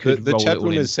of it, you could the chat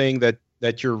room is saying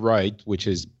that you're right, which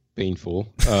is painful,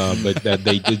 but that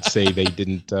they did say they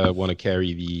didn't want to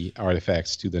carry the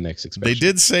artifacts to the next expansion. They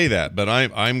did say that, but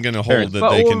I'm going to hold that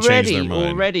they can change their mind.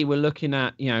 Already we're looking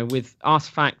at, with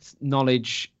artifact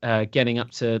knowledge getting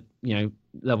up to,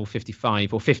 level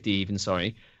 55 or 50 even,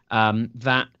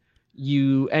 that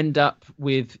you end up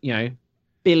with,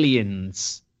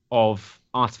 billions of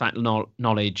artifact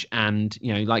knowledge, and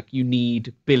you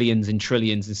need billions and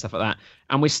trillions and stuff like that,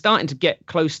 and we're starting to get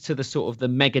close to the sort of the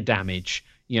mega damage,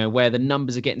 where the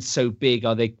numbers are getting so big,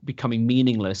 are they becoming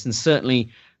meaningless? And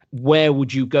certainly, where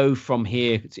would you go from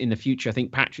here in the future? I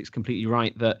think Patrick's completely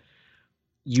right that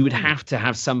you would have to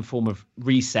have some form of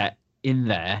reset in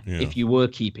there if you were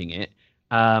keeping it.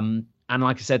 And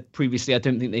like I said previously, I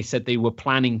don't think they said they were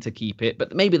planning to keep it,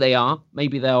 but maybe they are.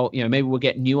 Maybe they'll, maybe we'll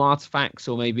get new artifacts,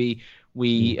 or maybe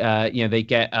they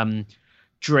get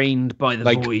drained by the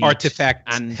void. Artifact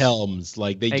and helms.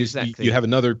 Like they just you have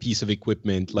another piece of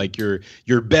equipment, like your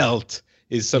belt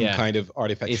is some kind of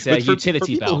artifact. It's a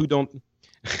utility belt. Who don't,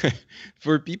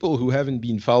 for people who haven't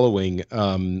been following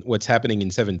what's happening in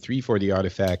 7.3 for the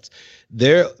artifacts,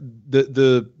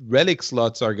 the relic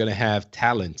slots are going to have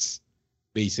talents.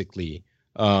 Basically,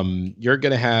 you're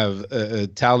going to have a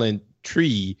talent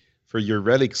tree for your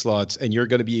relic slots, and you're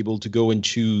going to be able to go and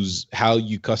choose how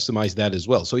you customize that as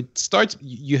well. So it starts,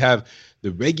 you have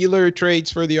the regular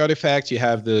traits for the artifacts. You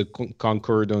have the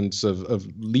concordance of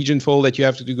Legionfall that you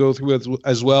have to go through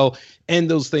as well. And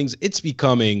those things, it's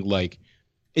becoming like,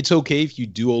 it's okay if you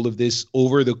do all of this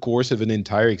over the course of an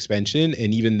entire expansion.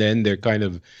 And even then, they're kind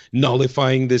of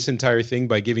nullifying this entire thing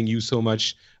by giving you so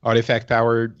much artifact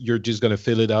power. You're just going to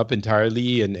fill it up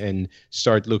entirely and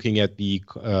start looking at the,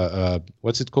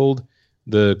 what's it called?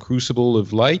 The Crucible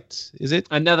of Light, is it?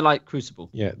 A Netherlight Crucible.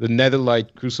 Yeah, the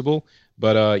Netherlight Crucible.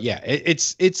 But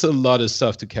it's a lot of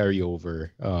stuff to carry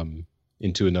over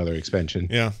into another expansion.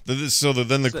 Yeah. So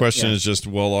then the question is just,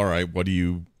 well, all right, what do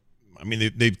you? I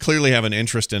mean, they clearly have an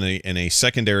interest in a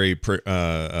secondary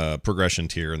progression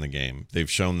tier in the game. They've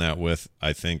shown that with,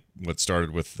 I think, what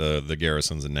started with the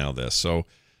garrisons and now this. So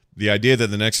the idea that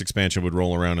the next expansion would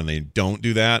roll around and they don't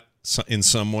do that in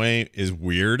some way is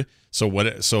weird. So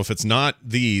if it's not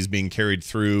these being carried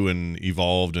through and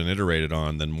evolved and iterated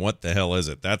on, then what the hell is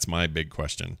it? That's my big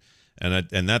question.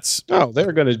 And that's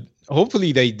they're gonna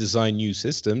hopefully they design new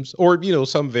systems or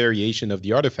some variation of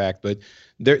the artifact, but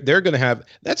they're gonna have.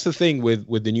 That's the thing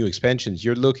with the new expansions.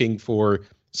 You're looking for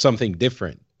something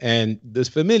different and this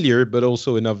familiar, but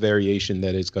also enough variation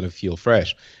that it's gonna feel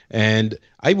fresh. And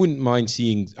I wouldn't mind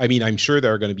seeing. I mean, I'm sure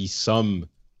there are gonna be some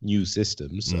new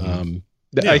systems. Mm-hmm.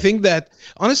 I think that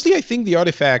honestly, I think the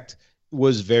artifact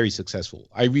was very successful.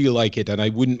 I really like it, and I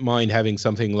wouldn't mind having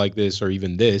something like this or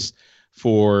even this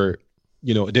for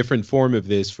a different form of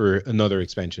this for another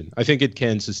expansion. I think it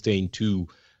can sustain 2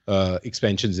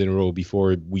 expansions in a row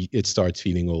before it starts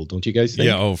feeling old. Don't you guys think?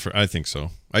 Yeah. I think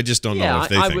so. I just don't know if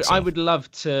they think so. I would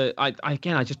love to.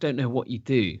 I just don't know what you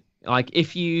do.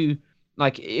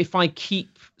 If I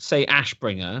keep say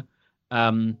Ashbringer,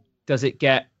 does it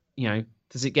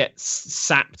get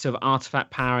sapped of artifact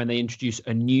power and they introduce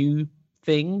a new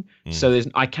thing? So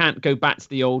I can't go back to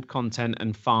the old content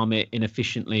and farm it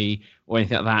inefficiently or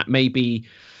anything like that. Maybe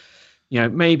I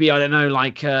don't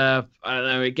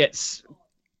know, it gets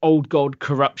old god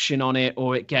corruption on it,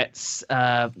 or it gets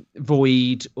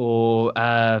void or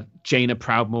Jaina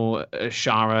Proudmoore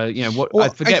Shara. I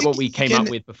forget what we came up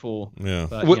with before. Yeah,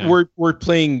 but, we're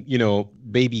playing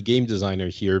baby game designer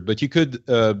here, but you could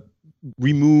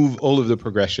remove all of the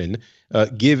progression,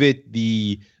 give it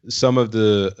some of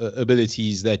the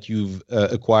abilities that you've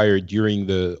acquired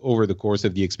over the course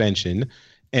of the expansion,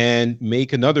 and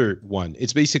make another one.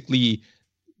 It's basically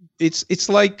it's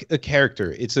like a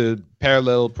character. It's a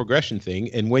parallel progression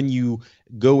thing, and when you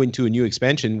go into a new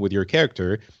expansion with your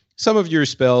character, some of your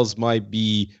spells might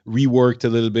be reworked a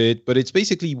little bit, but it's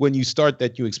basically when you start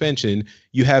that new expansion,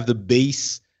 you have the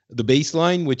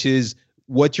baseline, which is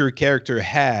what your character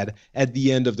had at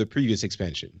the end of the previous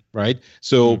expansion, right?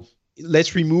 So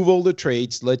let's remove all the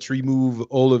traits. Let's remove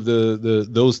all of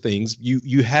those things.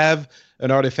 You have an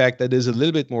artifact that is a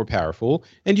little bit more powerful,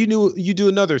 and you do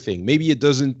another thing. Maybe it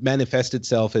doesn't manifest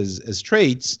itself as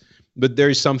traits, but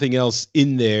there's something else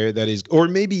in there that is, or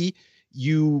maybe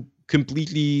you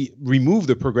completely remove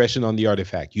the progression on the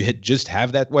artifact. You just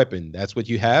have that weapon. That's what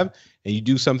you have, and you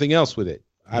do something else with it.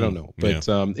 I don't know, but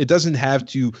it doesn't have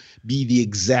to be the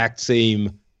exact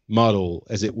same model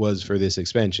as it was for this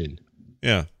expansion.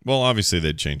 Yeah, well, obviously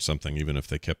they'd change something even if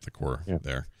they kept the core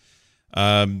there.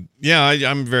 I'm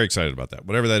very excited about that.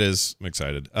 Whatever that is, I'm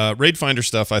excited. Raid Finder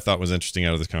stuff I thought was interesting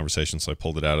out of this conversation, so I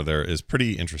pulled it out of there. Is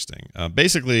pretty interesting.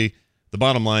 Basically, the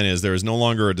bottom line is there is no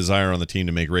longer a desire on the team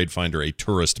to make Raid Finder a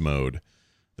tourist mode.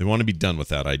 They want to be done with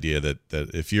that idea that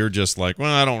if you're just like,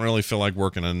 well, I don't really feel like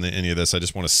working on any of this, I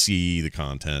just want to see the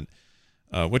content,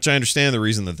 which I understand the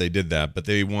reason that they did that, but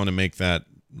they want to make that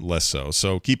less so.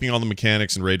 So keeping all the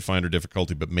mechanics in Raid Finder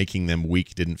difficulty, but making them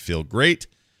weak didn't feel great.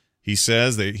 He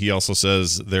also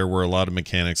says there were a lot of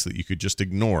mechanics that you could just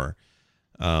ignore.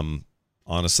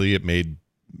 Honestly, it made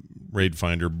Raid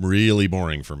Finder really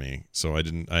boring for me, so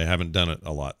I haven't done it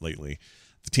a lot lately.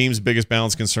 The team's biggest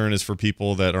balance concern is for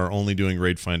people that are only doing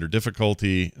Raid Finder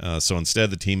difficulty. So instead,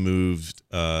 the team moved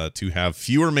to have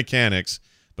fewer mechanics,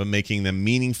 but making them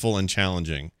meaningful and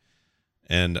challenging.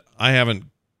 And I haven't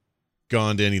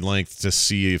gone to any length to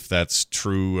see if that's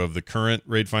true of the current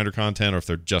Raid Finder content or if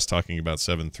they're just talking about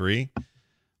 7.3.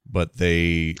 But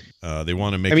they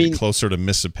want to make it closer to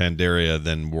Mists of Pandaria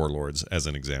than Warlords, as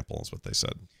an example, is what they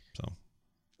said. So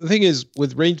the thing is,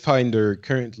 with Raid Finder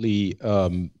currently,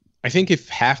 I think if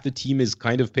half the team is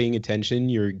kind of paying attention,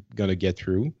 you're going to get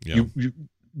through. Yeah. You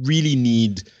really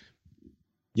need,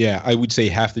 I would say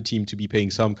half the team to be paying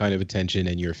some kind of attention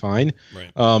and you're fine.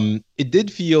 Right. It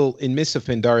did feel, in Mists of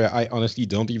Pandaria, I honestly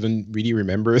don't even really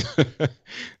remember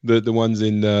the ones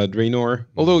in Draenor.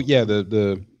 Although,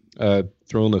 the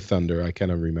Throne of Thunder, I kind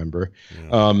of remember.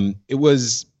 Yeah. It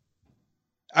was,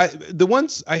 The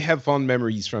ones I have fond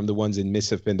memories from, the ones in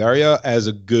Mists of Pandaria, as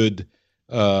a good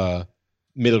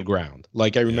middle ground.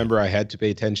 Like, I remember I had to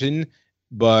pay attention,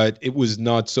 but it was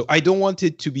not so. I don't want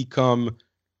it to become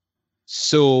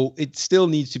so. It still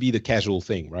needs to be the casual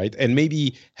thing, right? And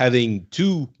maybe having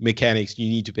 2 mechanics you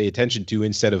need to pay attention to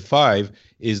instead of 5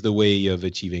 is the way of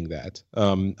achieving that.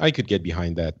 I could get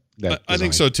behind that. I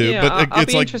think so too. Yeah, but I'll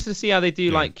it's be like, interested to see how they do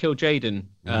like Kill Jaden,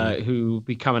 who will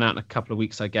be coming out in a couple of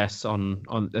weeks, I guess,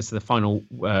 on as the final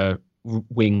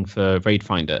wing for Raid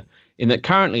Finder. In that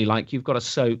currently, like, you've got to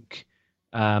soak,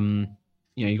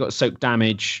 you've got to soak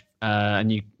damage,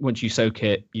 and once you soak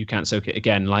it, you can't soak it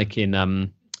again, like in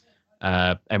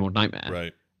Emerald Nightmare.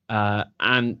 right.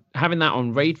 And having that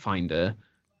on Raid Finder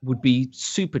would be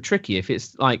super tricky if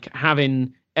it's like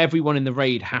having everyone in the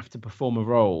raid have to perform a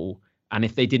role. And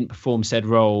if they didn't perform said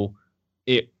role,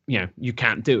 you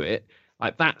can't do it.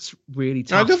 Like, that's really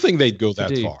tough. I don't think they'd go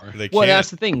that far. They Well, can't.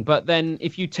 that's the thing. But then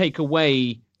if you take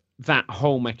away that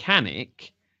whole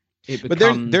mechanic, it becomes...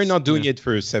 But they're not doing it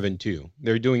for 7.2.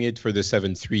 They're doing it for the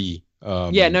 7.3.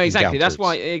 Yeah, no, exactly. Encounters. That's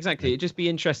why, exactly. It'd just be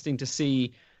interesting to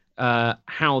see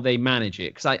how they manage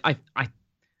it. Because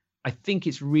I think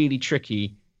it's really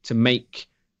tricky to make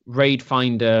Raid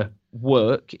Finder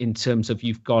work in terms of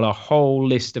you've got a whole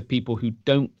list of people who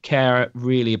don't care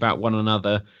really about one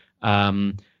another.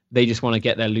 They just want to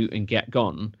get their loot and get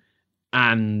gone,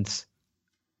 and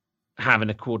having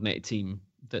a coordinated team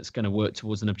that's going to work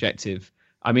towards an objective.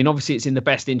 I mean, obviously it's in the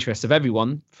best interest of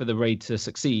everyone for the raid to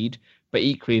succeed, but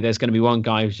equally there's going to be one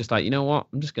guy who's just like, you know what,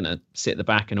 I'm just going to sit at the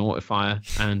back and auto fire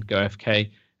and go FK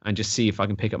and just see if I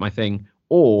can pick up my thing.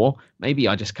 Or maybe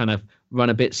I just kind of run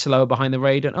a bit slower behind the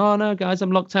raid and, oh no, guys,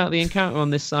 I'm locked out of the encounter on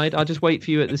this side. I'll just wait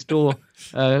for you at this door.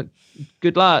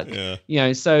 Good luck.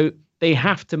 Yeah. So they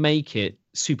have to make it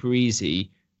super easy,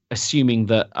 assuming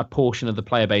that a portion of the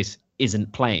player base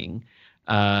isn't playing.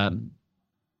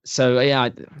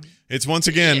 It's once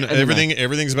again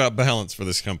everything's about balance for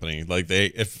this company. Like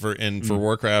for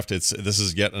Warcraft, this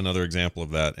is yet another example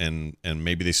of that. And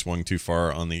maybe they swung too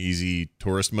far on the easy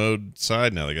tourist mode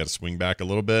side. Now they got to swing back a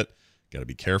little bit. Got to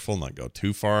be careful, not go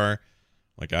too far.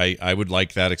 Like I would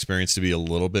like that experience to be a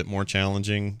little bit more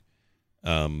challenging.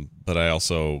 But I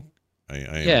also I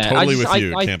am totally with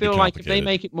you. I feel like if they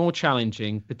make it more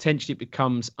challenging, potentially it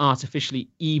becomes artificially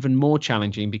even more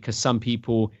challenging because some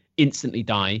people instantly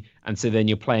die, and so then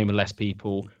you're playing with less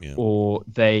people, or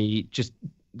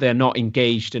they're not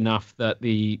engaged enough that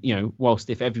whilst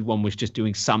if everyone was just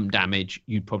doing some damage,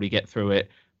 you'd probably get through it,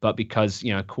 but because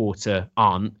a quarter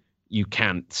aren't, you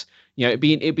can't. It'd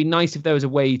be nice if there was a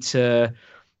way to,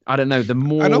 I don't know, the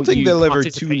more I don't think they'll ever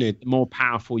tune it, the more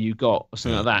powerful you got, or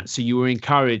something like that. So you were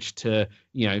encouraged to,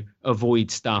 avoid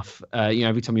stuff.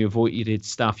 Every time you avoided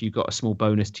stuff, you got a small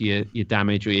bonus to your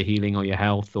damage or your healing or your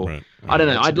health. Or I don't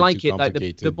know. I'd like it like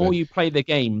the more you play the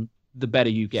game, the better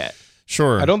you get.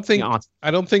 Sure. I don't think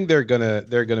they're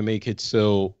gonna make it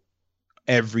so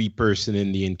every person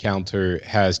in the encounter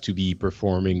has to be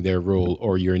performing their role,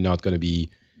 or you're not going to be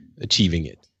achieving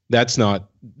it. That's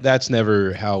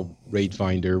never how Raid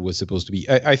Finder was supposed to be.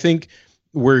 I think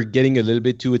we're getting a little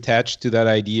bit too attached to that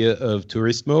idea of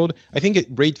tourist mode. I think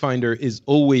Raid Finder is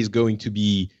always going to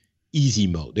be easy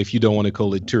mode, if you don't want to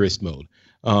call it tourist mode.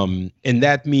 And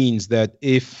that means that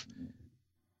if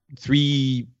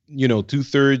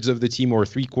 2/3 of the team or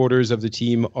 3/4 of the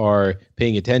team are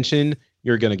paying attention,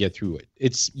 you're going to get through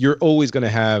it. You're always going to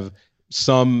have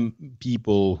some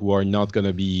people who are not going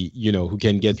to be, who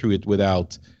can get through it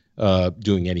without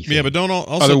doing anything. Yeah, but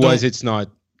otherwise it's not,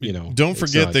 Don't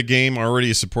forget the game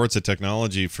already supports a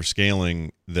technology for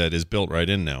scaling that is built right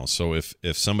in now. So if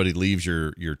somebody leaves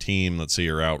your team, let's say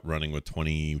you're out running with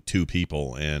 22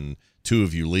 people and 2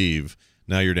 of you leave,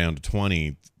 now you're down to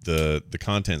 20, the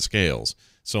content scales.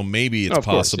 So maybe it's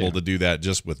possible to do that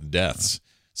just with deaths.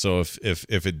 So if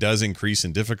it does increase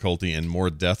in difficulty and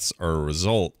more deaths are a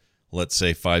result, let's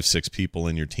say 5-6 people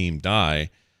in your team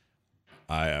die,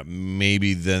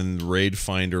 maybe then Raid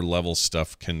Finder level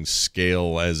stuff can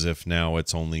scale as if now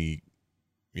it's only,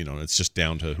 it's just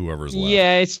down to whoever's left.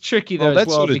 Yeah, it's tricky though as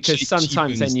well, because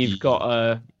sometimes then you've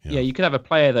got you could have a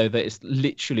player though that is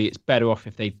literally it's better off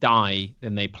if they die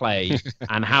than they play,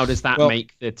 and how does that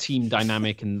make the team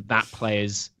dynamic and that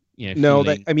player's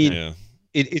feeling?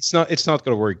 It's not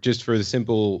going to work just for the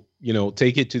simple,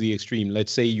 take it to the extreme.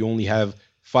 Let's say you only have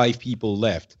 5 people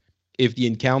left. If the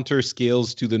encounter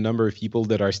scales to the number of people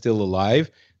that are still alive,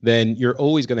 then you're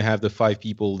always going to have the 5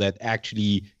 people that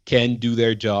actually can do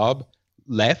their job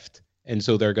left, and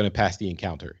so they're going to pass the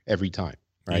encounter every time,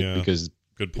 right? Yeah, because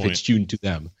good point. It's tuned to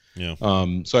them. Yeah.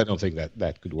 So I don't think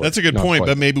that could work. That's a good Not point, quite.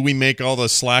 but maybe we make all the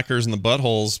slackers and the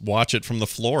buttholes watch it from the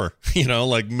floor.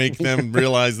 Like make them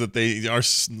realize that they are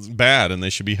bad and they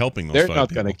should be helping those. They're five not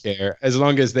people. going to care as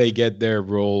long as they get their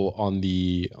role on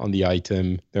the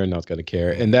item. They're not going to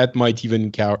care, and that might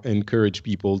even encourage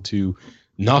people to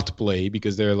not play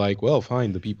because they're like, well,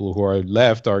 fine, the people who are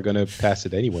left are going to pass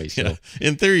it anyway. So Yeah.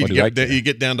 In theory, what do I care? you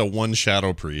get down to one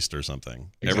shadow priest or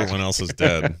something. Exactly. Everyone else is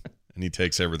dead, and he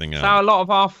takes everything That's how out. a lot of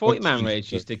our 40-man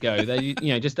raids used to go. They,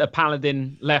 just a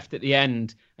paladin left at the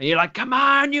end, and you're like, "Come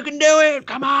on, you can do it!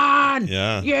 Come on!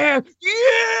 Yeah. yeah!"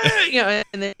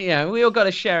 And then, we all got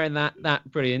a share in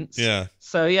that brilliance. Yeah.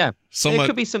 So yeah, There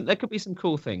could be some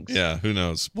cool things. Yeah, who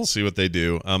knows? We'll see what they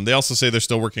do. They also say they're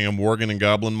still working on Worgen and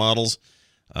Goblin models.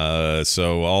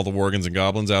 So all the Worgens and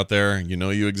Goblins out there,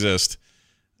 you exist.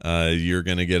 You're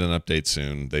going to get an update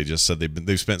soon. They just said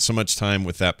they've spent so much time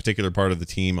with that particular part of the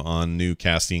team on new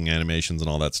casting animations and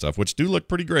all that stuff, which do look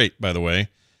pretty great, by the way.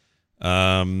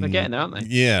 They're getting there, aren't they?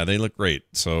 Yeah, they look great.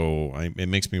 So it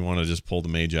makes me want to just pull the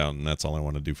mage out, and that's all I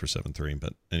want to do for 7.3.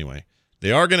 But anyway,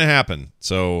 they are going to happen.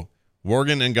 So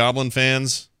Worgen and Goblin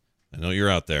fans, I know you're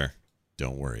out there.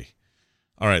 Don't worry.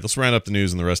 All right, let's round up the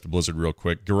news and the rest of Blizzard real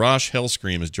quick. Garrosh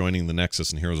Hellscream is joining the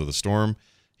Nexus and Heroes of the Storm.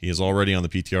 He is already on the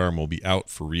PTR and will be out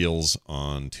for reals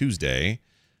on Tuesday.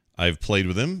 I've played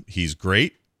with him. He's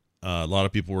great. A lot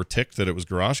of people were ticked that it was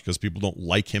Garrosh because people don't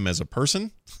like him as a person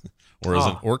or as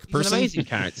an orc person. He's an amazing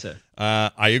character.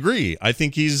 I agree. I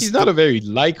think he's not a very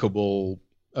likable,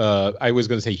 I was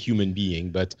going to say human being,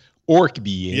 but orc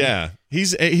being. Yeah,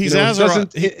 he's Azeroth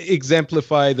doesn't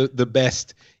exemplify the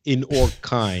best in orc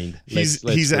kind. He's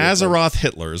Azeroth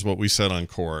Hitler is what we said on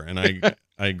Core, and I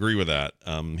agree with that.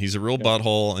 He's a real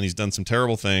butthole, and he's done some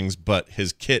terrible things, but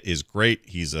his kit is great.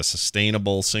 He's a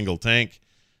sustainable single tank.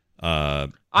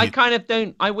 I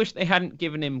wish they hadn't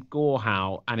given him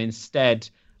Gorehow and instead,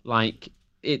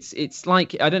 it's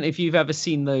like, I don't know if you've ever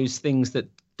seen those things that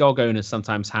dog owners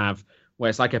sometimes have, where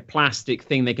it's like a plastic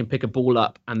thing they can pick a ball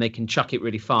up and they can chuck it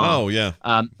really far. Oh, yeah.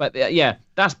 But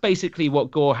that's basically what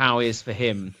Gorehow is for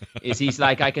him. Is he's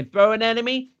like, I can throw an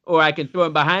enemy, or I can throw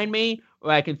him behind me,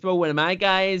 or I can throw one of my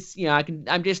guys.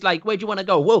 I'm just like, where'd you want to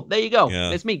go? Whoa, there you go.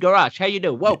 Yeah. It's me, Garrosh. How you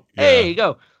do? Whoa, Yeah. There you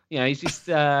go. He's just...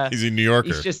 he's a New Yorker.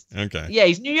 He's just... Okay. Yeah,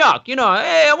 he's New York.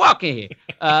 Hey, I'm walking here.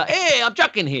 Hey, I'm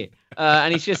chucking here.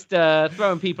 And he's just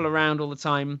throwing people around all the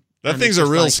time. That thing's a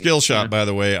real skill shot, by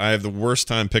the way. I have the worst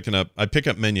time I pick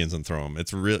up minions and throw them.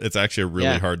 It's actually a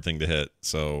really hard thing to hit.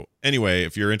 So anyway,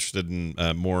 if you're interested in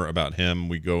more about him,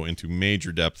 we go into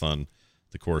major depth on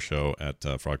the Core show at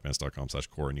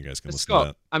frogmess.com/core, and you guys can listen Scott, to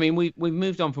that. I mean, we've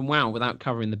moved on from WoW without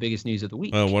covering the biggest news of the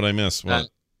week. What'd I miss? What?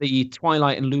 The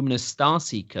Twilight and Luminous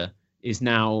Starseeker is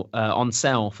now on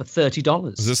sale for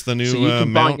 $30. Is this the new So you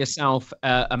can mount? buy yourself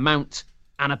a mount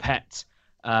and a pet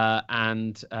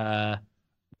and...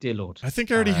 Dear Lord. I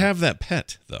think I already have that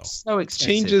pet, though. So expensive.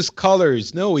 Changes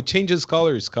colors. No, it changes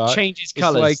colors, Scott. Changes It's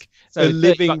colors. like So a $30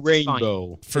 living is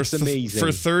rainbow. It's amazing. For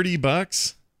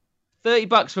 $30?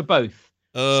 $30 for both.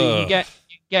 So Ugh. you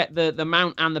get the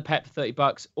mount and the pet for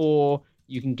 $30, or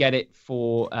you can get it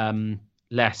for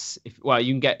less. You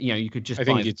can get you could just. I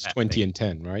buy think the it's pet 20 thing. and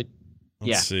 10, right?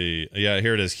 Let's see. Yeah,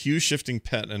 here it is. Hue shifting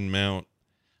pet and mount.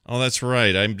 Oh, that's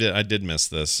right. I did miss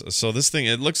this. So this thing,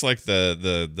 it looks like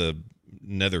the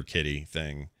Nether Kitty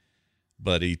thing,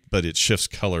 but it shifts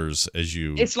colors as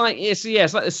you. It's like the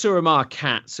Suramar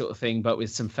cat sort of thing, but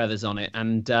with some feathers on it.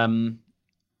 And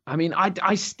I mean,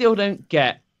 I still don't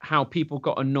get how people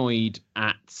got annoyed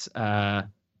at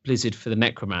Blizzard for the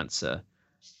Necromancer,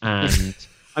 and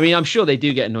I mean, I'm sure they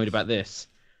do get annoyed about this,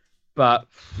 but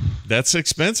that's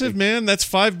expensive, man. That's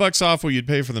 $5 off what you'd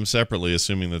pay for them separately,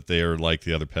 assuming that they are like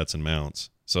the other pets and mounts.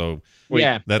 So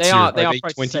yeah, that's they are. They are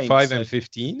 25 and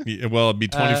 15. Well, it'd be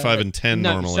 25 and 10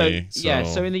 normally.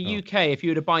 So in the UK, if you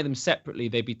were to buy them separately,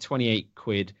 they'd be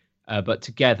 £28, but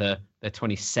together they're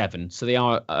 27. So they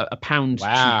are a pound cheap.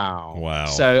 Wow.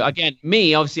 So again,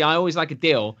 obviously, I always like a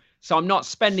deal. So I'm not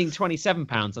spending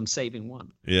 £27. I'm saving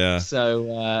one. Yeah.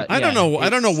 So I don't know. I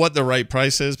don't know what the right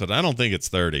price is, but I don't think it's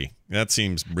 30. That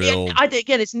seems real. Yeah,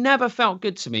 again, it's never felt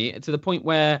good to me to the point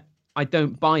where I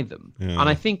don't buy them. Yeah. And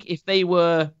I think if they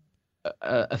were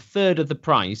a third of the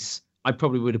price, I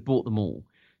probably would have bought them all.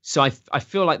 So I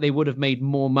feel like they would have made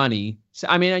more money. So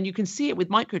I mean, and you can see it with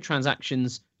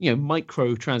microtransactions.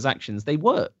 Microtransactions, they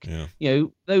work. Yeah.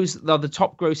 Those are the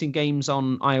top grossing games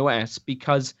on iOS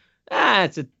because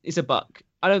it's a buck.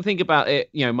 I don't think about it,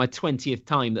 my 20th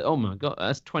time that, oh my God,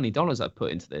 that's $20 I've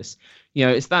put into this.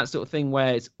 It's that sort of thing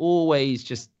where it's always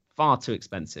just far too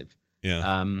expensive.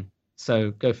 Yeah.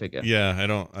 So go figure. Yeah, I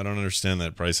don't understand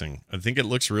that pricing. I think it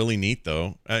looks really neat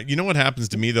though. You know what happens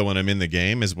to me though when I'm in the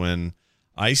game is when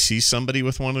I see somebody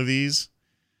with one of these,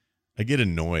 I get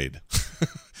annoyed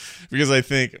because I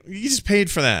think you just paid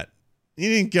for that. You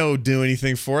didn't go do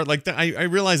anything for it. Like I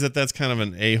realize that that's kind of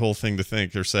an a-hole thing to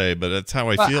think or say, but that's how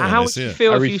I feel when I see it.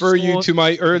 I refer you to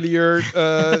my earlier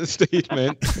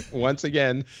statement once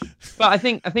again. But I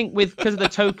think because of the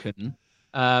token,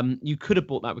 you could have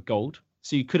bought that with gold.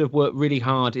 So you could have worked really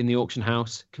hard in the auction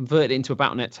house, convert it into a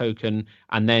Battle.net token,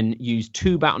 and then use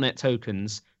 2 Battle.net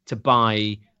tokens to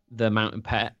buy the mountain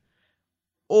pet.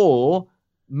 Or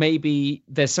maybe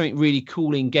there's something really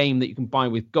cool in game that you can buy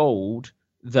with gold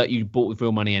that you bought with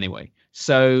real money anyway.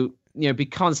 So,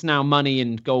 because now money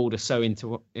and gold are so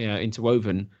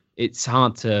interwoven, it's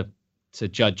hard to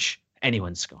judge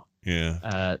anyone's score.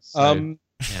 Yeah.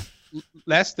 Yeah.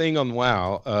 Last thing on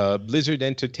WoW, Blizzard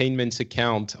Entertainment's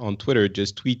account on Twitter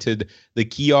just tweeted the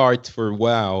key art for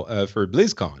WoW for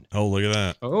BlizzCon. Oh, look at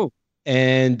that. Oh.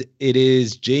 And it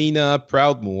is Jaina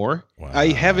Proudmoore. Wow. I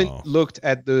haven't looked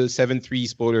at the 7.3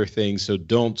 spoiler thing, so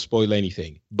don't spoil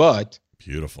anything. But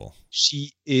beautiful.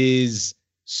 She is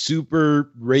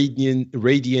super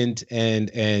radiant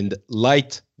and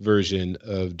light version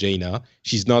of Jaina.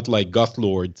 She's not like Goth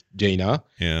Lord Jaina.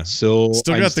 Yeah. So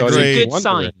still got the gray.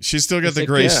 Sign. She's still got the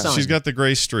gray. She's got the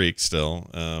gray streak still.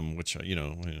 Which who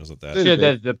knows what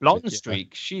that. The blonde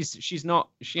streak. She's not.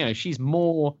 She's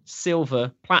more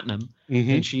silver platinum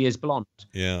than she is blonde.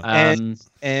 Yeah.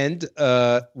 And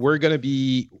we're gonna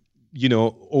be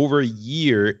over a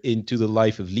year into the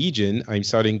life of Legion. I'm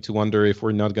starting to wonder if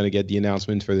we're not going to get the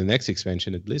announcement for the next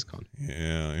expansion at BlizzCon.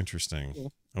 Yeah,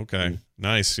 interesting. Okay,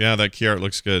 nice. Yeah, that key art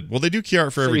looks good. Well, they do key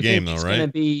art for every game, though, right? It's going to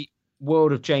be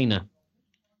World of Jaina.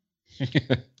 So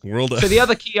the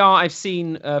other key art I've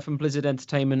seen from Blizzard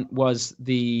Entertainment was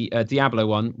the Diablo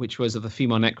one, which was of the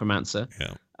female necromancer.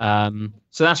 Yeah.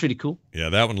 So that's really cool. Yeah,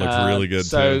 that one looked really good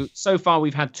too. So far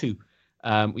we've had 2.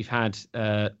 We've had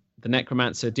the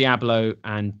Necromancer, Diablo,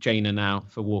 and Jaina now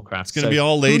for Warcraft. It's going to be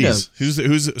all ladies.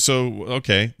 Who's so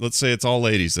okay? Let's say it's all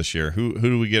ladies this year. Who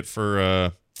do we get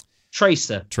for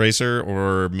Tracer,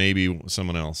 or maybe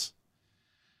someone else?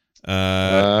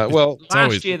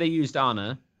 Last year they used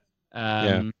Ana.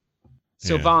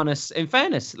 Sylvanas. In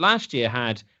fairness, last year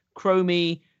had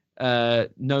Chromie,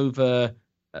 Nova,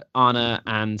 Ana,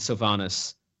 and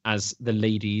Sylvanas as the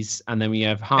ladies, and then we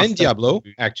have Hearthstone and Diablo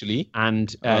actually,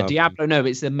 and Diablo. No,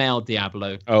 it's the male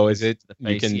Diablo. Oh, is it?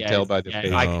 You can tell by the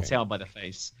face. I can tell by the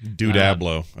face.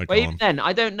 Diablo. But even then,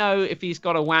 I don't know if he's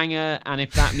got a wanger and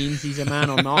if that means he's a man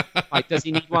or not. Like, does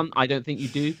he need one? I don't think you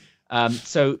do.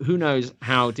 So who knows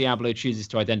how Diablo chooses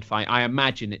to identify? I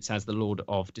imagine it's as the Lord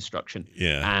of Destruction.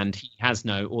 Yeah, and he has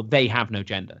they have no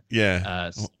gender.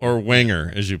 Yeah, or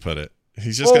wanger, as you put it.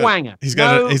 He's just wanger. He's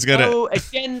got no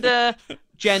agenda.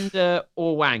 Gender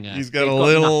or wanger. He's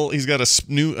got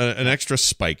an extra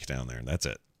spike down there, and that's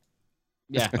it.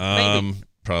 Yeah, maybe.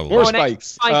 Probably more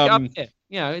spikes. Up here.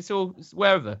 It's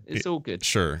wherever. It's all good.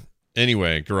 Sure.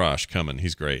 Anyway, Garrosh coming.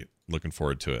 He's great. Looking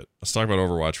forward to it. Let's talk about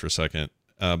Overwatch for a second.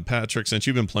 Patrick, since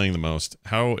you've been playing the most,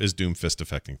 how is Doomfist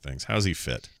affecting things? How's he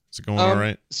fit? Is it going all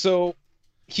right? So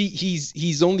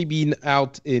he's only been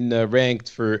out in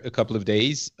ranked for a couple of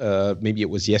days. Maybe it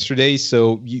was yesterday.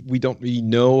 So we don't really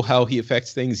know how he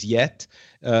affects things yet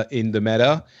in the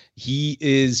meta. He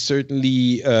is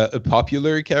certainly a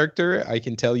popular character, I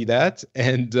can tell you that.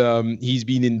 And he's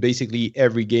been in basically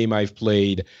every game I've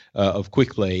played of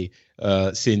Quick Play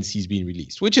since he's been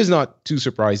released, which is not too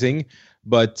surprising.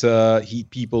 But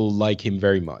people like him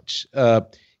very much.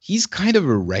 He's kind of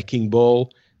a wrecking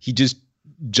ball. He just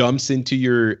jumps into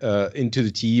into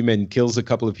the team and kills a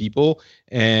couple of people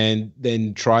and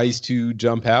then tries to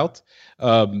jump out.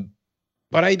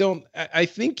 But I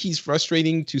think he's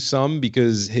frustrating to some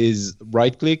because his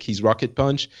right click, his rocket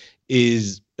punch,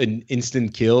 is an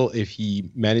instant kill if he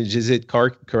manages it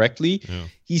correctly. Yeah.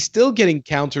 He's still getting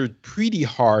countered pretty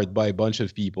hard by a bunch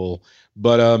of people,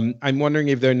 but I'm wondering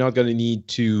if they're not going to need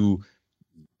to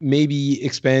maybe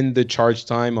expand the charge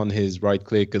time on his right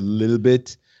click a little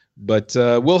bit. But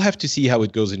we'll have to see how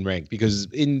it goes in rank, because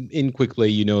in quick play,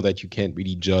 you know that you can't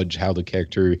really judge how the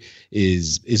character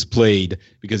is played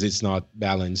because it's not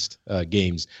balanced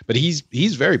games. But he's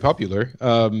very popular,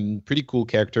 pretty cool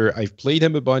character. I've played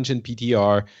him a bunch in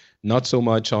PTR, not so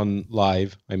much on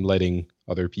live. I'm letting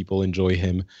other people enjoy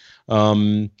him.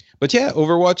 But yeah,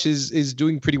 Overwatch is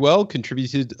doing pretty well,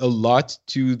 contributed a lot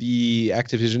to the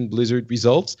Activision Blizzard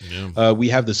results. Yeah. We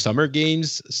have the summer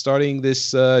games starting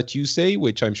this Tuesday,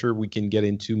 which I'm sure we can get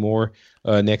into more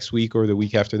next week or the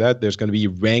week after that. There's going to be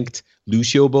ranked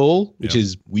Lucio Bowl, which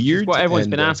is weird. It's what everyone's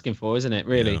and, been asking for, isn't it?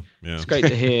 Really, yeah. It's great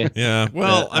to hear. Yeah,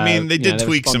 well, that, I mean, they did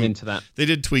tweak some. into that. They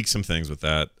did tweak some things with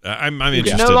that. I'm You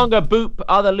interested. can no longer boop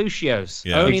other Lucios.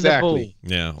 Yeah. Only Exactly. the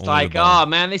bull. Yeah, It's only like, the ball. oh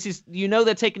man, this is,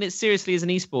 they're taking it seriously as an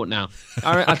esport now.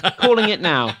 I'm calling it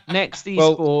now. Next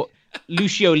Well- esport,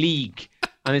 Lucio League.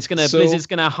 And it's So- Blizzard's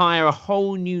gonna hire a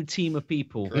whole new team of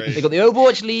people. Great. They got the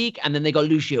Overwatch League, and then they got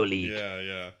Lucio League.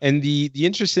 Yeah. And the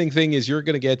interesting thing is you're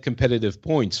going to get competitive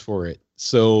points for it.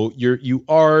 So you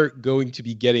are going to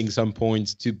be getting some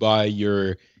points to buy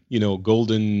your,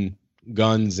 golden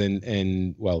guns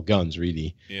and well, guns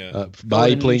really. Yeah. By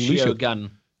Golden playing Lucio Lucio.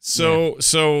 gun.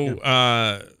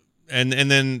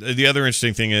 And then the other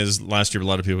interesting thing is last year a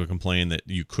lot of people complained that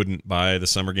you couldn't buy the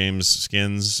Summer Games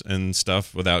skins and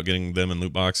stuff without getting them in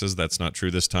loot boxes. That's not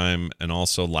true this time. And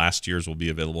also last year's will be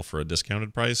available for a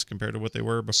discounted price compared to what they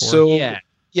were before. So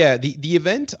Yeah. the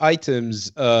event items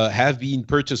have been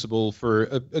purchasable for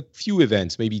a few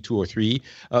events, maybe 2 or 3,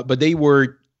 but they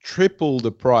were triple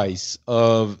the price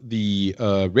of the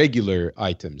regular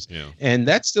items. Yeah. And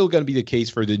that's still going to be the case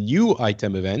for the new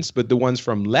item events, but the ones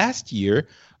from last year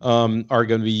are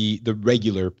going to be the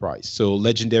regular price. So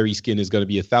legendary skin is going to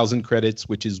be 1,000 credits,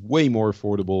 which is way more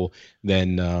affordable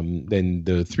than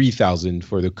the 3,000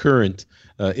 for the current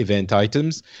event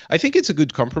items. I think it's a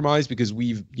good compromise because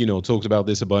we've talked about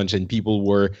this a bunch, and people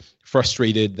were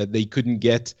frustrated that they couldn't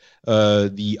get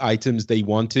the items they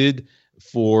wanted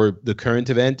for the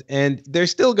current event, and they're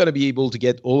still going to be able to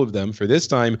get all of them for this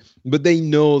time, but they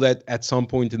know that at some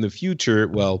point in the future,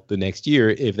 well, the next year,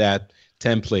 if that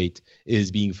template is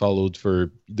being followed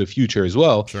for the future as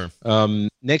well, Sure.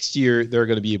 next year they're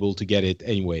going to be able to get it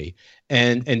anyway.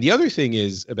 And the other thing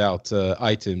is about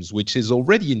items, which is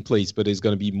already in place but is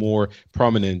going to be more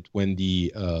prominent when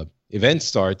the event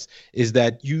starts, is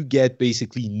that you get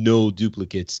basically no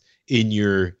duplicates in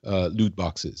your loot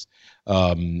boxes.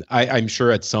 I'm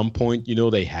sure at some point,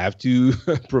 they have to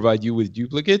provide you with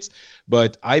duplicates,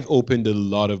 but I've opened a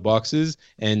lot of boxes,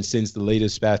 and since the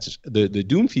latest patch, the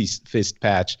Doomfist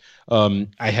patch,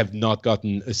 I have not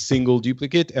gotten a single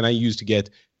duplicate, and I used to get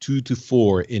 2 to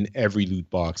 4 in every loot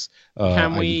box.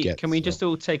 Can we just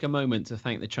all take a moment to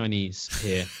thank the Chinese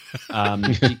here,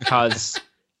 because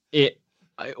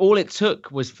all it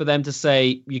took was for them to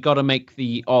say you got to make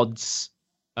the odds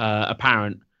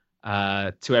apparent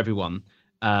to everyone,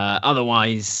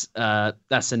 otherwise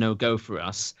that's a no-go for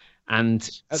us. And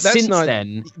since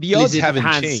then, the odds Blizzard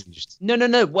haven't changed.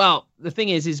 No. Well, the thing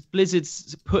is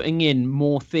Blizzard's putting in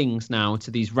more things now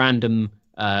to these random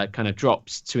kind of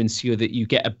drops to ensure that you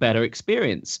get a better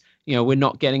experience. We're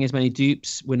not getting as many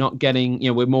dupes. We're not getting,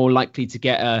 we're more likely to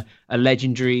get a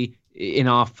legendary in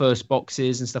our first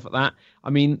boxes and stuff like that. I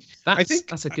mean, that's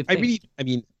a good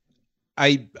thing.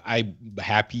 I'm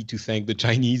happy to thank the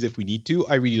Chinese if we need to.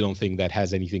 I really don't think that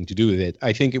has anything to do with it.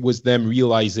 I think it was them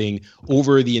realizing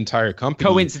over the entire company.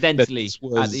 Coincidentally.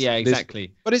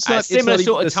 Exactly. But it's not a similar it's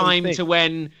not sort even of the same time thing. to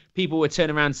when people were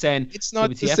turning around saying It's not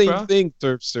the WTF, same bro? thing,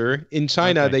 sir. In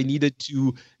China, Okay. they needed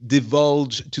to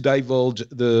divulge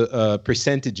the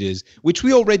percentages, which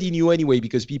we already knew anyway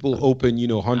because people open,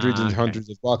 hundreds and hundreds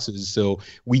of boxes. So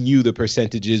we knew the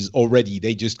percentages already.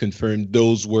 They just confirmed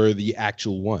those were the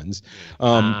actual ones.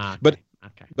 But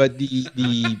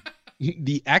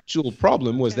the actual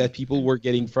problem was that people were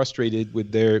getting frustrated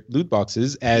with their loot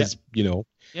boxes, as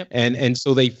Yep. and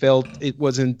so they felt it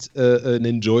wasn't an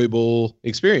enjoyable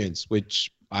experience,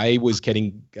 which I was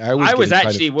getting. I was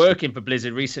actually working for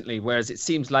Blizzard recently, whereas it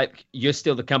seems like you're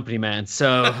still the company man.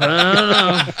 So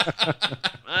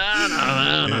I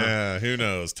don't know. Yeah, who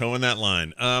knows? Towing that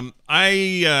line.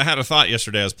 I had a thought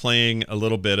yesterday. I was playing a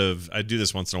little bit of. I do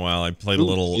this once in a while. I played a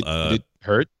little. Did it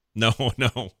hurt? No,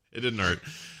 it didn't hurt.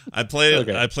 I played.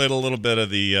 Okay. I played a little bit of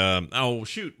the. Oh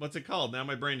shoot, what's it called? Now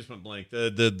my brain just went blank.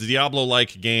 The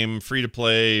Diablo-like game, free to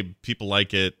play. People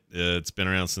like it. It's been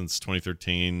around since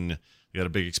 2013. We got a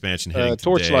big expansion hitting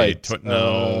Torchlight. today.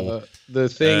 No, the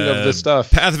thing of the stuff.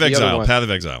 Path of the other Exile. one. Path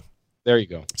of Exile. There you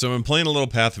go. So I'm playing a little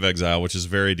Path of Exile, which is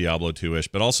very Diablo 2-ish,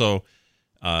 but also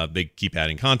they keep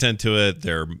adding content to it.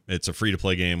 It's a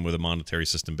free-to-play game with a monetary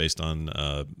system based on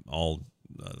all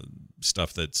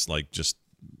stuff that's like just,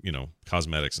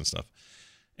 cosmetics and stuff.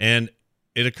 And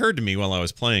it occurred to me while I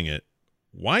was playing it,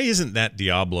 why isn't that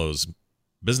Diablo's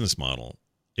business model?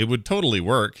 It would totally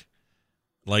work.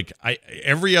 Like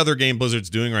every other game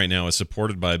Blizzard's doing right now is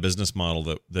supported by a business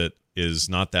model that is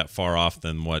not that far off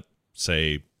than what,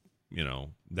 say,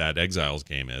 that Exiles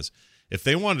game is. If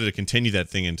they wanted to continue that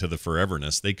thing into the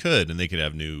foreverness, they could, and they could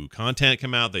have new content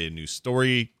come out. They have new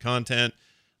story content,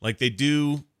 like they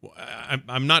do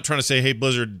I'm not trying to say, hey,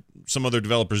 Blizzard, some other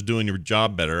developers doing your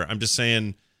job better. I'm just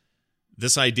saying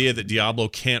this idea that Diablo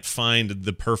can't find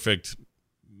the perfect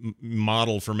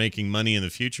model for making money in the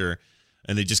future,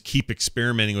 and they just keep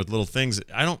experimenting with little things.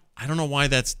 I don't know why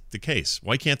that's the case.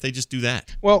 Why can't they just do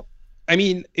that? Well, I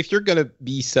mean, if you're gonna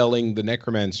be selling the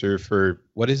Necromancer for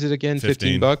what is it again,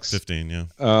 $15? 15,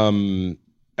 yeah.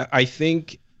 I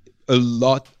think a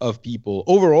lot of people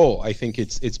overall, I think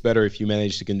it's better if you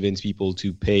manage to convince people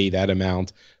to pay that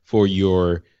amount for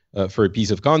your for a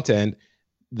piece of content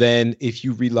than if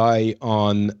you rely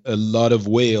on a lot of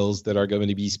whales that are going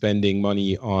to be spending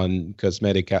money on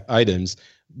cosmetic items,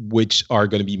 which are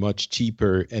going to be much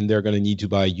cheaper, and they're going to need to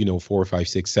buy 4, 5,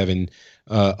 6, 7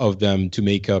 of them to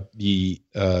make up the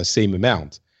same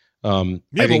amount. Yeah,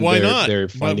 but why not?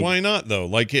 Why not though?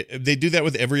 Like they do that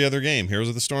with every other game. Heroes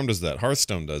of the Storm does that.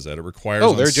 Hearthstone does that. It requires.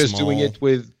 Oh, they're just doing it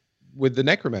with the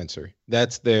Necromancer.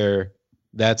 That's their.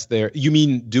 You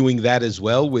mean doing that as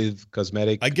well with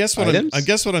cosmetic items? I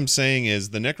guess what I'm saying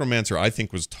is the Necromancer I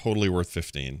think was totally worth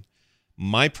 15.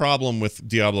 My problem with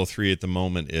Diablo 3 at the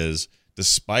moment is,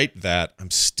 despite that, I'm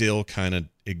still kind of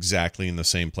exactly in the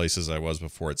same place as I was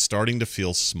before. It's starting to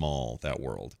feel small, that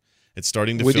world. It's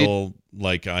starting to feel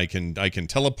like I can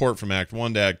teleport from Act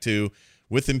 1 to Act 2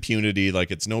 with impunity,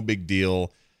 like it's no big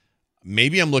deal.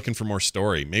 Maybe I'm looking for more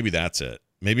story. Maybe that's it.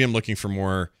 Maybe I'm looking for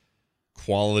more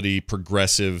quality,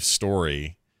 progressive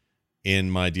story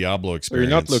in my Diablo experience. So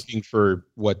you're not looking for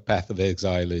what Path of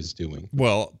Exile is doing.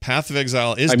 Well, Path of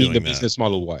Exile is doing that. I mean, the business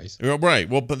model-wise. Right.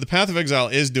 Well, but the Path of Exile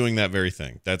is doing that very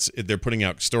thing. They're putting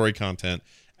out story content,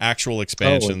 actual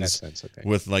expansions in that sense, okay.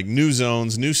 With like new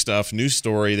zones, new stuff, new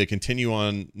story. They continue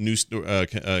on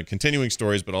continuing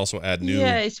stories, but also add new.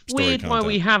 Yeah, it's weird why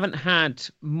we haven't had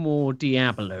more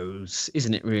Diablos,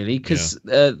 isn't it? Really, because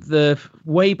the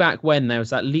way back when there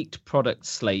was that leaked product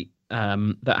slate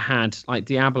that had like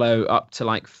Diablo up to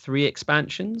like 3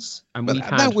 expansions, and we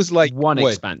had that was like one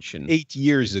expansion 8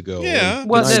 years ago. Yeah,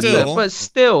 well, but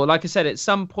still, like I said, at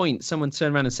some point, someone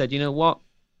turned around and said, "You know what?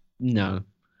 No."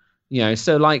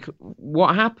 So like,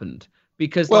 what happened?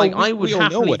 Because I would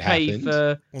happily pay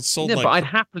for. But I'd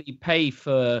happily pay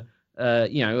for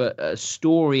a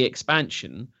story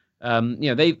expansion.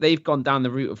 They've gone down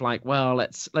the route of like, well,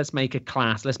 let's make a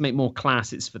class. Let's make more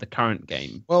classes for the current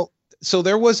game. Well, so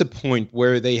there was a point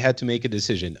where they had to make a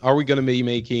decision. Are we going to be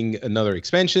making another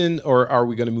expansion, or are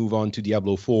we going to move on to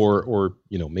Diablo 4 or,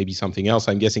 maybe something else?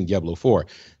 I'm guessing Diablo 4.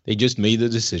 They just made the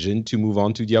decision to move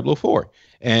on to Diablo 4.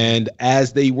 And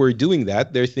as they were doing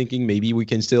that, they're thinking maybe we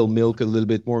can still milk a little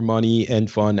bit more money and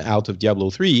fun out of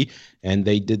Diablo 3. And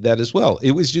they did that as well.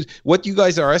 It was just what you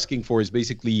guys are asking for is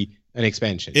basically an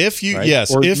expansion. If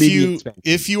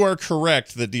you are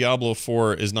correct that Diablo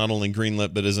 4 is not only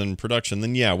greenlit but is in production,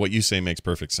 then yeah, what you say makes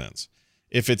perfect sense.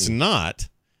 If it's not,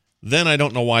 then I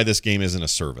don't know why this game isn't a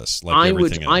service like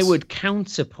everything else. I would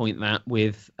counterpoint that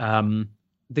with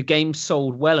the game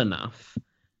sold well enough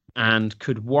and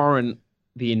could warrant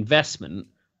the investment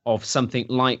of something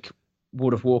like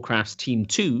World of Warcraft's Team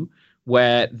 2,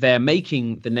 where they're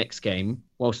making the next game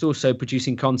whilst also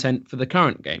producing content for the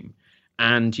current game.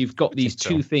 And you've got these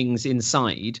two things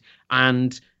inside,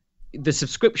 and the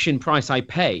subscription price I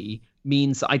pay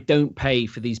means that I don't pay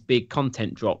for these big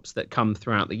content drops that come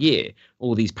throughout the year,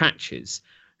 all these patches.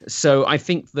 So I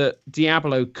think that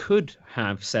Diablo could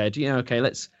have said, okay,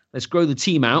 let's grow the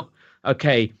team out.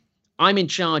 Okay, I'm in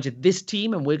charge of this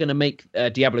team, and we're going to make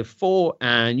Diablo 4,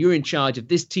 and you're in charge of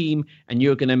this team, and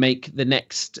you're going to make the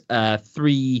next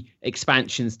 3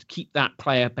 expansions to keep that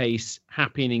player base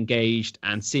happy and engaged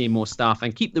and seeing more stuff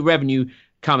and keep the revenue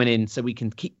coming in so we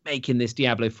can keep making this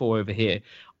Diablo 4 over here.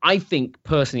 I think,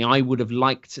 personally, I would have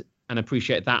liked and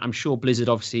appreciate that. I'm sure Blizzard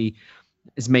obviously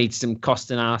has made some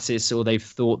cost analysis, or they've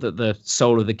thought that the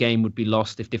soul of the game would be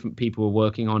lost if different people were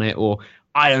working on it, or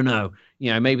I don't know.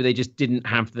 Maybe they just didn't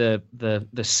have the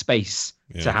space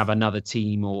to have another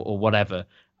team or whatever.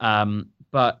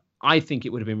 But I think it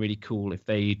would have been really cool if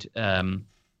they'd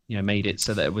made it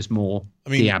so that it was more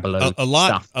Diablo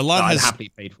stuff I'd happily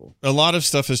paid for. A lot of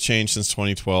stuff has changed since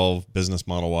 2012, business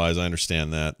model wise. I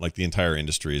understand that. Like the entire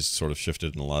industry has sort of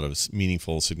shifted in a lot of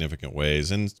meaningful, significant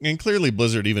ways. And clearly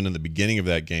Blizzard, even in the beginning of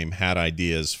that game, had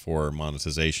ideas for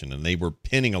monetization, and they were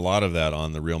pinning a lot of that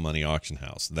on the real money auction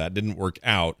house. That didn't work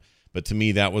out. But to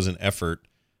me, that was an effort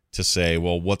to say,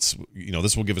 well, this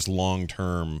will give us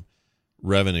long-term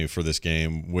revenue for this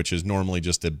game, which is normally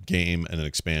just a game and an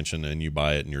expansion, and you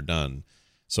buy it and you're done.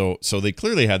 So they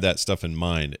clearly had that stuff in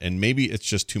mind, and maybe it's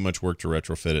just too much work to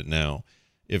retrofit it now.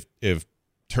 If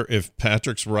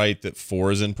Patrick's right that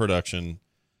 4 is in production,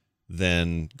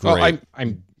 then great.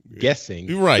 Well,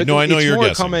 guessing. Right. But No, I know it's you're more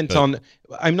guessing. A comment but- on.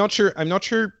 I'm not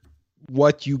sure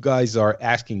what you guys are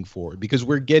asking for, because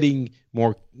we're getting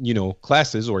more,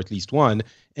 classes, or at least one,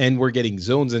 and we're getting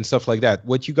zones and stuff like that.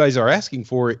 What you guys are asking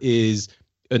for is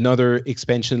another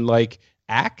expansion like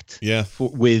Act,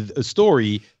 with a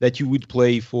story that you would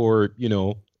play for,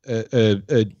 3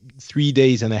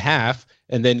 days and a half,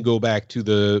 and then go back to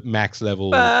the max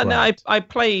level. No, I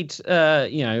played,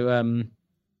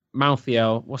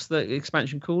 Malthael. What's the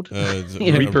expansion called?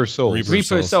 Reaper Souls.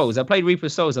 Reaper Souls. I played Reaper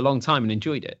Souls a long time and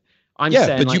enjoyed it. I'm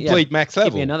saying, but you played max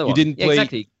level. Give me another one. You didn't play.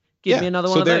 Exactly. Give me another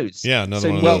one of those. Yeah, another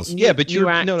one of those. But you're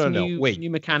act, no. Wait.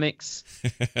 New mechanics.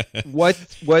 What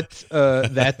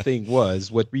that thing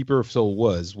was, what Reaper of Soul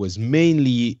was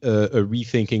mainly a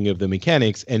rethinking of the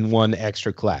mechanics and one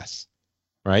extra class,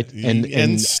 right?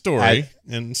 And story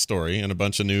and a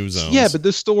bunch of new zones. Yeah, but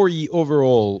the story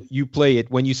overall, you play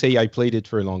it. When you say I played it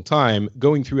for a long time,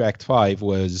 going through Act 5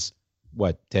 was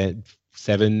what,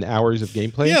 7 hours of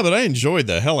gameplay? Yeah, but I enjoyed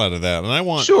the hell out of that, and I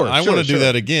want to do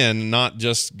that again, not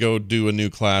just go do a new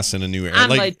class in a new area.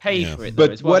 And they pay for it, though,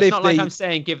 but as well. What it's if not like I'm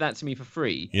saying give that to me for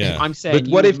free. Yeah. I'm saying,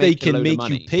 but what if they can make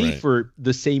money? you pay for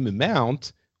the same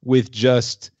amount with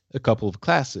just a couple of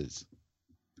classes?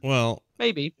 Well,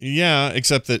 maybe. Yeah,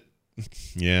 except that.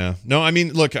 Yeah. No, I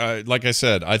mean, look, like I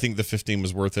said, I think the 15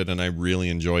 was worth it, and I really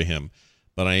enjoy him.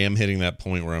 But I am hitting that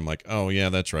point where I'm like, oh yeah,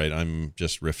 that's right. I'm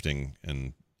just rifting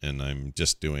and I'm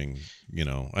just doing,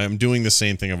 I'm doing the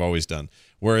same thing I've always done.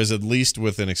 Whereas at least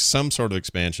with some sort of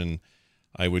expansion,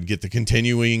 I would get the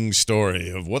continuing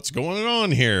story of what's going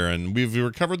on here, and we've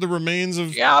recovered the remains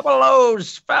of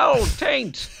Diablo's foul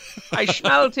taint. I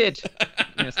smelt it.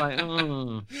 And it's like,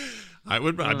 oh.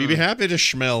 I'd be happy to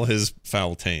smell his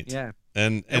foul taint. Yeah.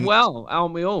 And well,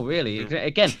 aren't we all, really?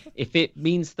 Again, if it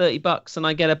means $30 and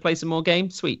I get to play some more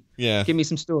games, sweet. Yeah. Give me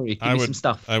some story. Give me some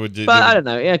stuff. I would. But I don't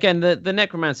know. Again, the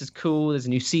Necromancer's cool. There's a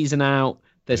new season out.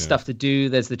 There's stuff to do.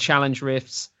 There's the challenge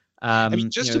rifts.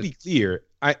 Just to be clear,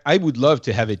 I would love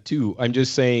to have it too. I'm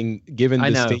just saying, given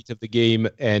the state of the game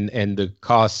and the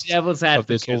cost of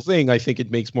this whole thing, I think it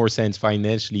makes more sense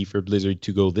financially for Blizzard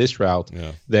to go this route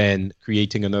than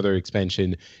creating another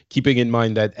expansion. Keeping in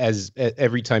mind that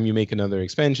every time you make another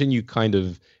expansion, you kind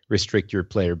of restrict your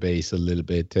player base a little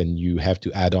bit, and you have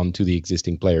to add on to the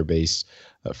existing player base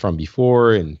from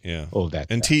before and all that.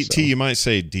 And stuff, you might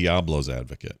say Diablo's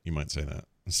advocate. You might say that.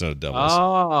 Instead of Devils.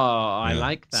 Oh, I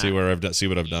like that. See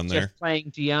what I've done there? Just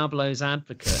playing Diablo's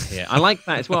advocate here. I like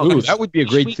that as well. Ooh, that would be a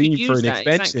great theme for an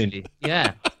expansion. Exactly.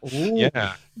 Yeah. Ooh.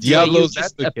 Yeah. Diablo's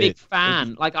just advocate. A big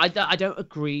fan. Like I don't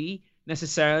agree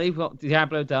necessarily with what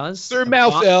Diablo does. Sir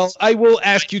Malthael, I will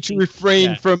ask you to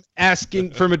refrain from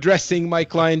addressing my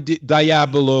client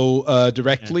Diablo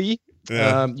directly.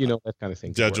 Yeah. That kind of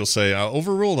thing. Judge will say,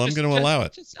 "Overruled. I'm going to allow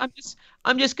it."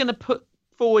 I'm just going to put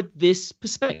forward this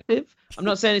perspective. I'm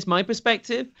not saying it's my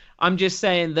perspective. I'm just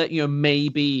saying that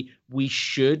maybe we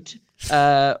should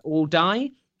all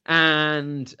die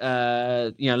and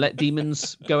let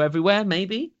demons go everywhere.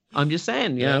 Maybe I'm just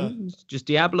saying, it's just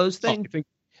Diablo's thing.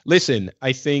 Listen,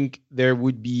 I think there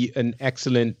would be an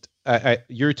excellent.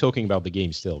 You're talking about the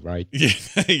game still, right? Yeah.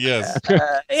 Yes.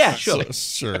 Yeah, surely.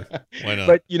 Sure. Why not?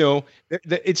 But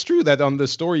it's true that on the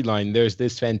storyline, there's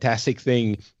this fantastic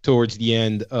thing towards the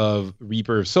end of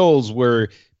Reaper of Souls where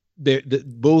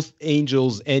both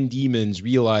angels and demons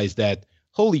realize that,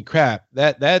 holy crap,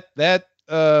 that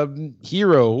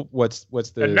hero, what's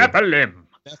the Nephilim?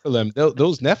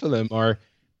 Those Nephilim are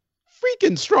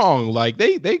freaking strong. Like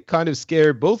they kind of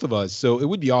scare both of us. So it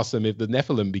would be awesome if the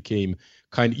Nephilim became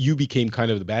kind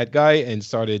of the bad guy and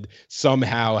started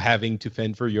somehow having to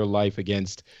fend for your life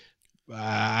against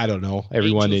I don't know,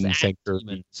 everyone in Sanctuary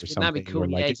or something. That'd be cool.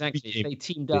 Yeah, exactly. They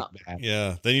teamed up.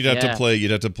 Yeah, then you'd have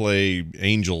to play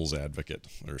Angel's Advocate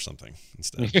or something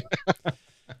instead.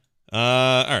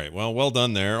 All right, well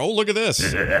done there. Oh, look at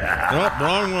this. Oh,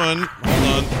 wrong one.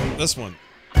 Hold on. This one.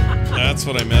 That's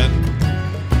what I meant.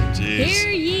 Jeez.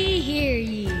 Hear ye, hear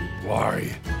ye.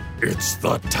 Why, it's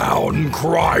the town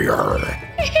crier.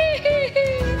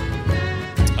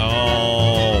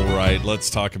 All right, let's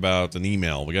talk about an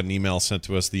email. We got an email sent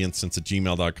to us,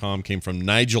 theinstance@gmail.com. Came from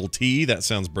Nigel T. That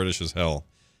sounds British as hell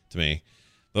to me,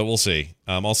 but we'll see.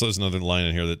 Also, there's another line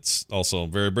in here that's also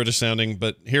very British sounding,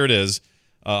 but here it is.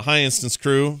 Hi, Instance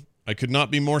crew. I could not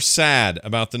be more sad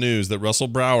about the news that Russell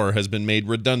Brower has been made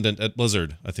redundant at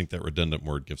Blizzard. I think that redundant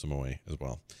word gives him away as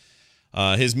well.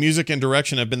 His music and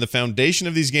direction have been the foundation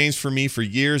of these games for me for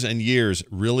years and years.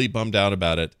 Really bummed out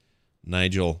about it.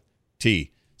 Nigel T.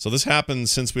 So this happened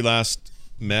since we last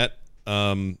met.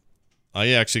 I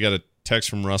actually got a text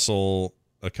from Russell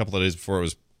a couple of days before it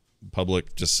was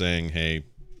public just saying, hey,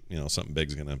 something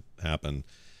big's going to happen.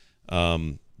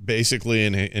 Basically,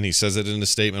 and he says it in a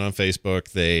statement on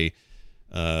Facebook, they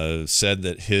said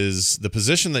that the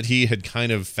position that he had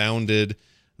kind of founded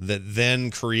that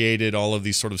then created all of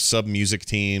these sort of sub-music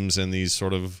teams and these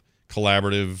sort of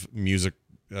collaborative music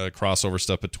crossover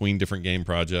stuff between different game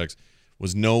projects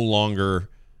was no longer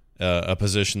a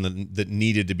position that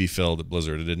needed to be filled at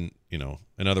Blizzard. It didn't,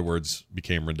 in other words,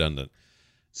 became redundant.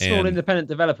 Small independent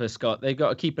developers, Scott, they've got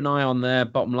to keep an eye on their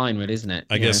bottom line, really, isn't it?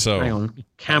 I guess so. Hang on.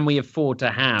 Can we afford to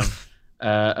have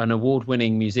an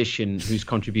award-winning musician who's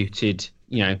contributed,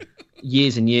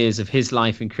 years and years of his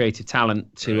life and creative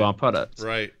talent to our product?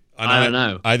 Right. I don't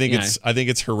know. I think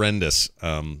it's horrendous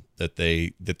that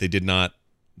they did not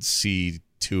see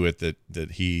to it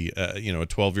that he, a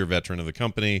 12-year veteran of the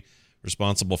company,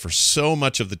 responsible for so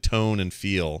much of the tone and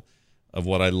feel of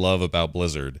what I love about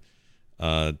Blizzard.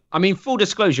 Full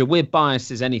disclosure, we're biased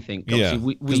as anything. Yeah,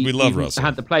 because we love Russell.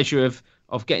 Had the pleasure of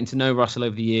getting to know Russell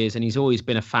over the years, and he's always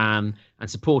been a fan and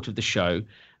supporter of the show.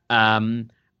 The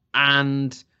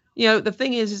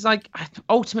thing is like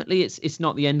ultimately it's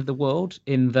not the end of the world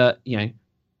in that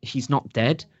he's not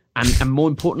dead, and more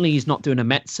importantly, he's not doing a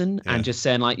medicine and just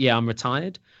saying like, I'm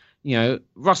retired.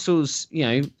 Russell's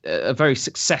a very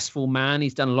successful man.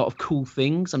 He's done a lot of cool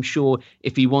things. I'm sure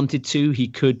if he wanted to, he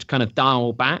could kind of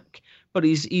dial back. But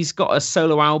he's got a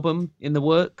solo album in the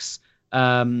works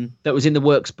that was in the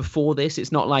works before this.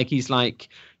 It's not like he's like,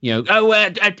 I'm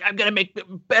going to make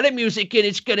better music and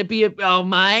it's going to be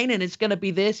mine and it's going to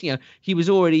be this. He was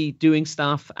already doing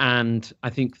stuff, and I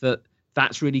think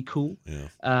that's really cool.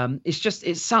 Yeah. It's just,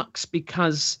 it sucks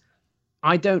because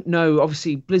I don't know.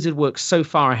 Obviously, Blizzard works so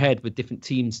far ahead with different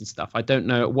teams and stuff. I don't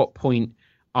know at what point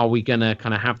are we going to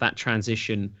kind of have that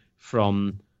transition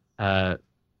from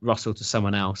Russell to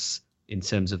someone else in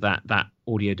terms of that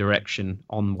audio direction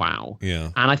on WoW. Yeah.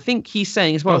 And I think he's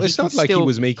saying as well, it's not like he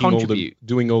was making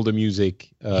doing all the music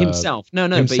himself. No,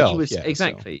 himself, but he was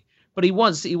exactly. So. But he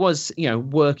was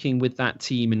working with that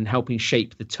team and helping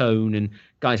shape the tone and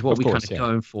guys, what are we kind of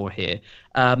going for here?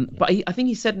 But I think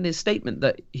he said in his statement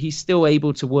that he's still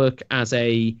able to work as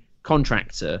a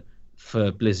contractor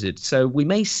for Blizzard. So we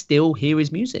may still hear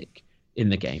his music in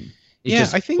the game.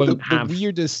 I think the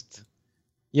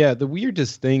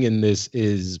weirdest thing in this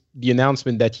is the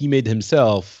announcement that he made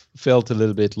himself felt a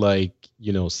little bit like,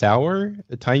 sour,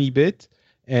 a tiny bit.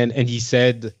 And he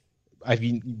said,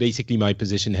 basically my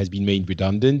position has been made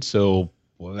redundant. So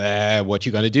what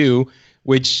you going to do?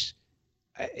 Which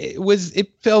it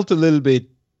felt a little bit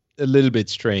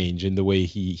strange in the way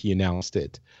he announced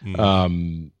it.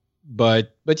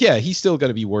 But yeah, he's still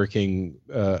going to be working.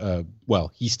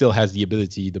 He still has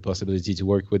the possibility to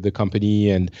work with the company,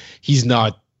 and he's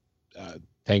not,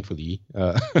 thankfully,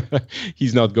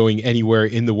 he's not going anywhere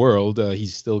in the world.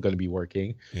 He's still going to be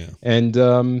working. Yeah. And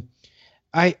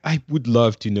I would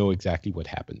love to know exactly what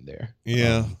happened there.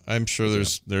 Yeah, I'm sure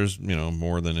there's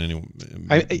more than anyone.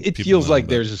 It feels like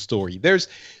there's a story. There's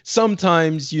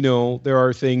sometimes there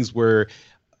are things where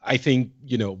I think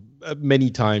many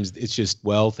times it's just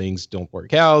things don't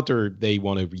work out, or they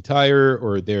want to retire,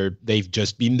 or they've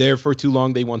just been there for too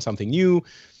long. They want something new.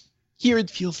 Here it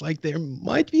feels like there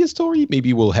might be a story.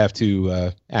 Maybe we'll have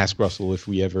to ask Russell if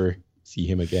we ever see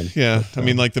him again. Yeah, but,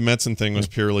 the Metzen thing was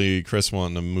purely Chris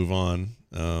wanting to move on.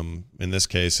 In this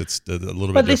case, it's a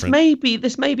little bit different. But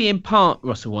this may be in part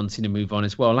Russell wanting to move on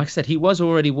as well. Like I said, he was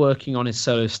already working on his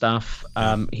solo stuff.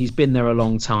 He's been there a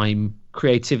long time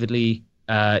creatively.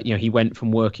 He went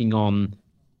from working on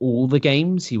all the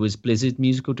games. He was Blizzard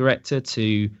musical director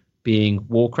to being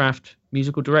Warcraft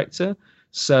musical director.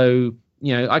 So,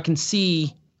 I can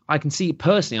see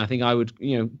personally, I think I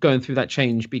would, going through that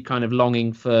change, be kind of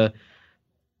longing for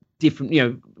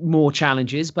different, more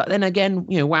challenges. But then again,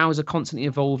 WoW is a constantly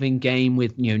evolving game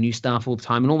with, new stuff all the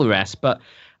time and all the rest. But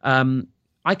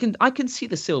I can see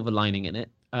the silver lining in it.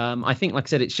 I think, like I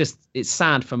said, it's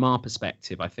sad from our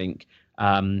perspective, I think,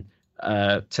 to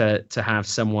have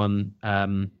someone,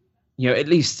 at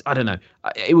least, I don't know.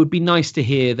 It would be nice to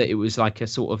hear that it was like a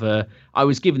sort of I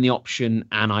was given the option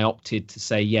and I opted to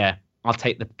say, yeah, I'll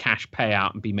take the cash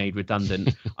payout and be made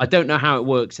redundant. I don't know how it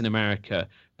works in America,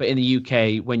 but in the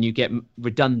UK, when you get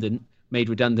made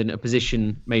redundant, a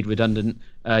position made redundant,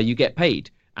 you get paid.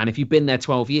 And if you've been there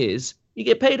 12 years, you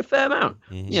get paid a fair amount.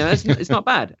 Mm-hmm. It's not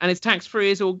bad. And it's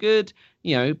tax-free, it's all good,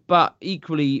 but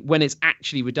equally, when it's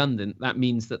actually redundant, that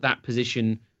means that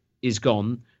position is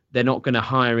gone. They're not going to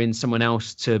hire in someone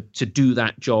else to do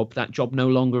that job. That job no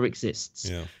longer exists.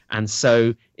 Yeah. And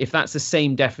so if that's the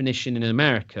same definition in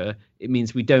America, it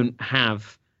means we don't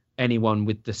have anyone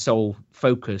with the sole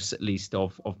focus, at least,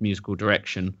 of musical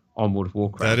direction on World of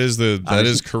Warcraft. That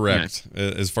is correct.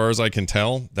 As far as I can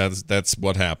tell, that's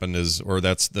what happened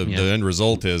that's the end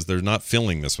result is they're not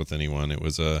filling this with anyone. It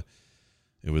was a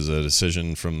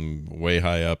decision from way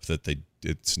high up that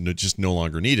it's just no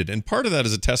longer needed. And part of that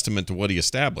is a testament to what he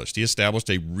established. He established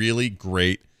a really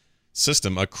great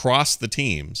system across the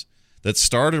teams that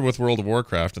started with World of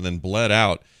Warcraft and then bled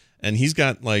out. And he's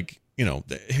got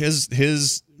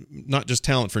his not just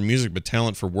talent for music, but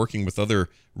talent for working with other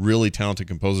really talented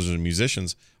composers and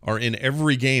musicians are in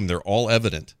every game. They're all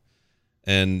evident,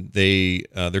 and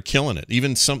they're killing it.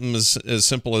 Even something as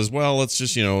simple as, well, let's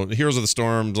just, Heroes of the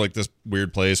Storm, like this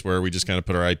weird place where we just kind of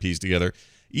put our IPs together.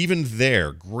 Even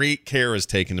there, great care is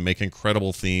taken to make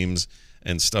incredible themes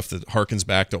and stuff that harkens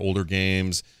back to older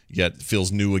games, yet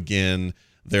feels new again.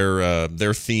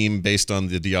 Their theme based on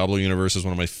the Diablo universe is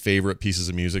one of my favorite pieces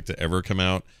of music to ever come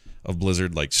out of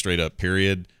Blizzard, like straight up,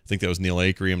 period. I think that was Neil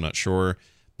Acree, I'm not sure.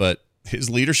 But his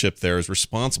leadership there is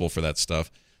responsible for that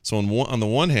stuff. So on the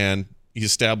one hand, he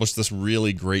established this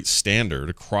really great standard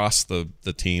across the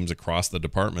teams, across the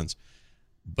departments.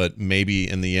 But maybe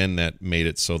in the end that made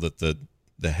it so that the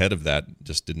head of that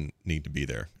just didn't need to be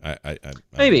there.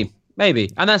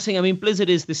 Maybe. And that's the thing. I mean, Blizzard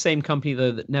is the same company,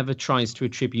 though, that never tries to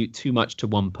attribute too much to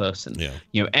one person.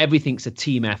 Yeah. Everything's a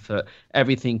team effort.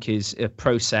 Everything is a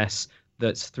process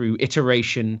that's through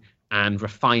iteration and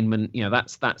refinement.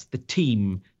 That's the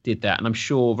team did that. And I'm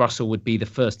sure Russell would be the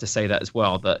first to say that as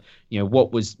well, that,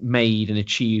 what was made and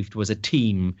achieved was a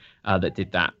team that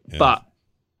did that. Yeah. But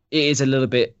it is a little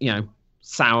bit,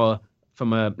 sour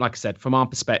from like I said, from our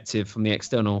perspective, from the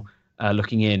external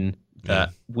looking in,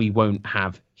 that we won't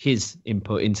have his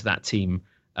input into that team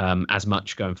as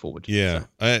much going forward. Yeah.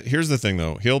 So. Here's the thing,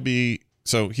 though.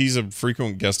 He's a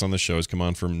frequent guest on the show. He's come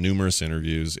on for numerous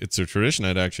interviews. It's a tradition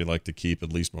I'd actually like to keep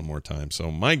at least one more time. So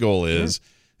my goal is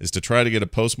to try to get a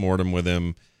post-mortem with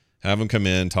him, have him come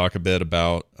in, talk a bit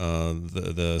about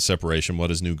the separation,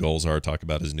 what his new goals are, talk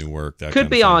about his new work. That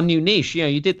could be our new niche.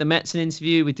 You did the Metzen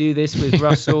interview. We do this with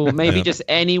Russell. Maybe just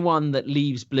anyone that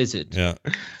leaves Blizzard. Yeah.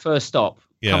 First stop.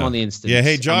 Yeah. Come on the instant. Yeah,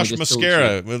 hey, Josh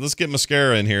Mascara. Well, let's get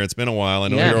Mascara in here. It's been a while. I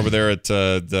know you're over there at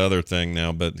the other thing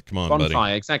now, but come on, Bonfire,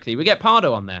 buddy. Exactly. We get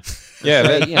Pardo on there.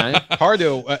 Yeah,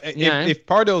 Pardo. If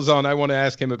Pardo's on, I want to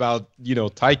ask him about,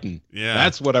 Titan. Yeah.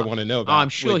 That's what I want to know about. I'm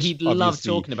sure he'd love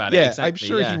talking about it. Yeah, exactly.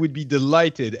 I'm sure he would be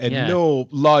delighted, and no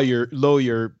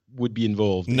lawyer would be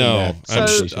involved. No, I'm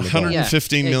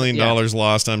 $115 million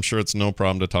lost. I'm sure it's no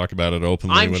problem to talk about it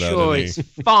openly. I'm sure it's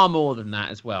far more than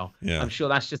that as well. Yeah. I'm sure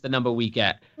that's just the number we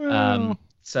get. Here's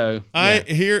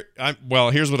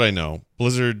what I know.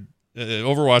 Blizzard,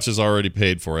 Overwatch has already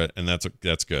paid for it, and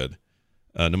that's good.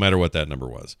 No matter what that number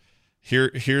was.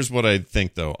 Here's what I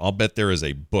think, though. I'll bet there is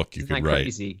a book you could write.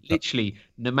 Crazy? Literally,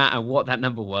 no matter what that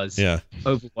number was, yeah,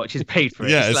 Overwatch is paid for it.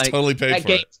 Yeah, it's totally paid for it. That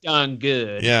game's done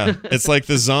good. Yeah, it's like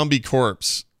the zombie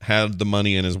corpse had the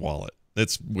money in his wallet.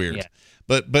 It's weird. Yeah.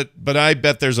 But I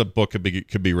bet there's a book could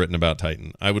be written about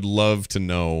Titan. I would love to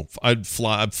know. I'd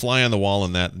fly on the wall,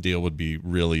 and that deal would be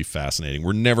really fascinating.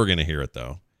 We're never going to hear it,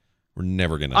 though. We're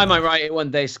never going to. I might write it one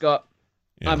day, Scott.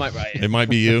 Yeah. I might write it. It might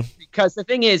be you. Because the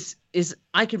thing is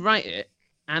I could write it,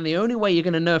 and the only way you're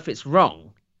going to know if it's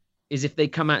wrong is if they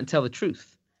come out and tell the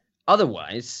truth.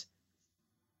 Otherwise,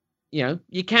 you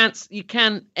can't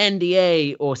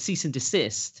NDA or cease and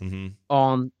desist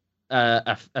on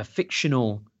a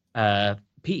fictional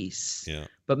piece. Yeah.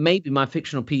 But maybe my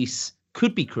fictional piece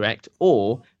could be correct,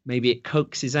 or maybe it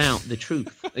coaxes out the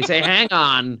truth. They say, hang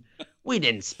on, we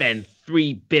didn't spend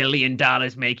 $3 billion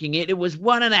making it. It was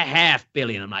 $1.5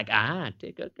 billion. I'm like, okay,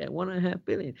 $1.5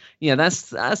 billion. Yeah,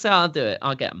 that's how I'll do it.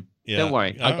 I'll get them. Yeah. Don't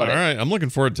worry. I got it. All right. I'm looking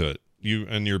forward to it. You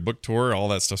and your book tour, all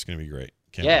that stuff's going to be great.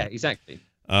 Can't wait. Exactly.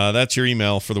 That's your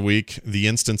email for the week.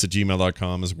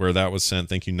 Theinstance@gmail.com is where that was sent.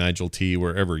 Thank you, Nigel T.,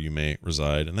 wherever you may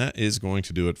reside. And that is going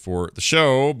to do it for the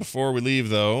show. Before we leave,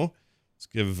 though, let's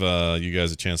give you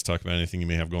guys a chance to talk about anything you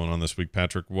may have going on this week.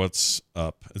 Patrick, what's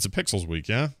up? It's a Pixels week,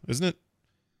 yeah? Isn't it?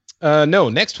 No,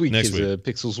 next week is a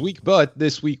Pixels week, but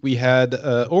this week we had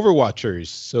Overwatchers.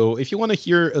 So if you want to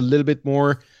hear a little bit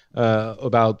more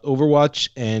about Overwatch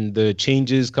and the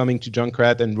changes coming to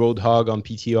Junkrat and Roadhog on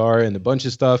PTR and a bunch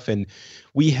of stuff, and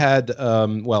we had,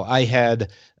 I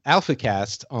had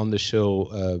AlphaCast on the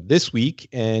show this week,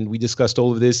 and we discussed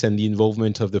all of this and the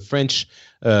involvement of the French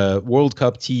World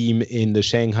Cup team in the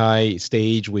Shanghai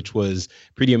stage, which was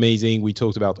pretty amazing. We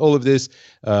talked about all of this.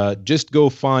 Just go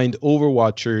find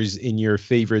Overwatchers in your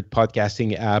favorite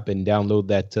podcasting app and download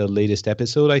that latest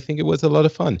episode. I think it was a lot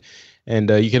of fun. And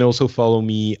you can also follow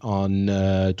me on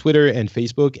Twitter and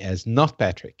Facebook as Not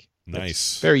Patrick. Nice.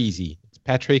 That's very easy. It's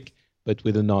Patrick, but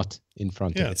with a not in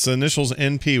front Yeah, of it. it's the initials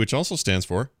NP, which also stands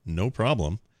for no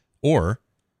problem, or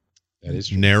That is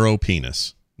true. narrow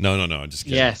penis. No, I'm just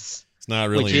kidding. Yes. It's not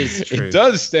really. Which is true. It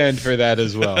does stand for that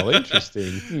as well.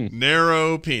 Interesting.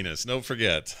 Narrow penis. Don't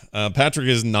forget. Patrick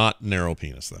is not narrow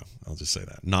penis, though. I'll just say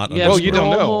that. Not Yeah, Well, you don't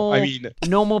know. normal- I mean,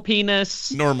 normal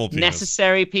penis. normal penis.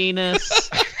 Necessary penis.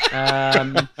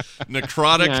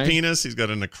 Necrotic you know. penis. He's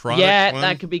got a necrotic Yeah, one.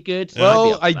 that could be good.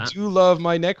 well, I'd be I up for do love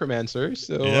my necromancer,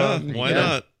 so Yeah, why yeah.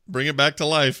 not? Bring it back to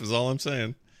life is all I'm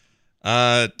saying.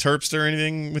 Terpster,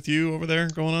 anything with you over there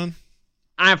going on? that.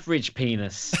 Average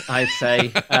penis, I'd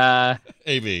say.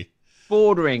 AB.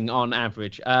 Bordering on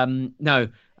average. No.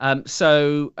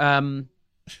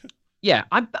 Yeah,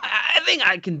 I think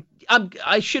I can.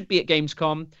 I should be at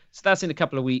Gamescom, so that's in a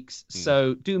couple of weeks.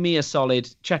 So do me a solid,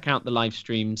 check out the live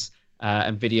streams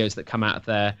and videos that come out of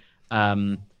there.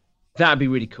 That'd be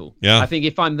really cool. Yeah. I think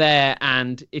if I'm there,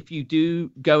 and if you do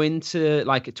go into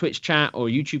like a Twitch chat or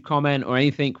YouTube comment or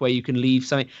anything where you can leave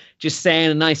something, just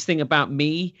saying a nice thing about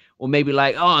me, or maybe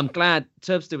like, oh, I'm glad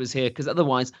Terpster was here, because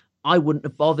otherwise I wouldn't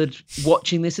have bothered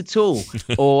watching this at all.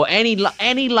 Or any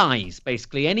lies,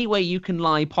 basically. Any way you can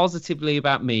lie positively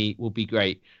about me will be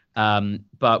great.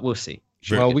 But we'll see.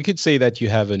 Well, we could say that you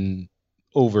have an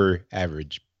over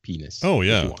average penis. Oh if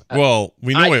you yeah. want. Well,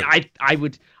 we know it.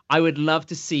 I would love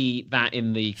to see that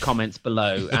in the comments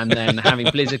below, and then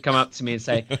having Blizzard come up to me and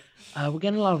say, we're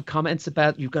getting a lot of comments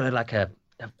about you've got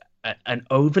an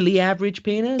overly average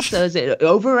penis. So is it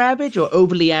over average or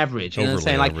overly average? And I'm Overly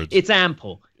saying like average. it's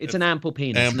ample. It's an ample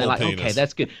penis. And they're ample like, penis. okay,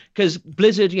 that's good. Because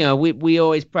Blizzard, we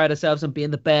always pride ourselves on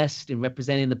being the best and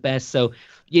representing the best. So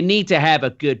you need to have a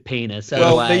good penis.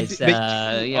 Well, Otherwise,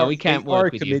 we can't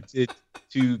work with you. They are committed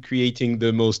to creating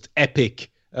the most epic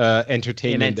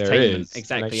entertainment there is.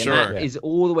 Exactly, Sure. and that is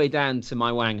all the way down to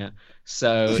my wanger.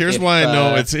 So Here's if, why I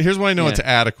know it's yeah.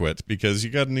 adequate, because you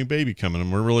got a new baby coming,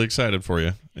 and we're really excited for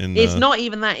you. And It's not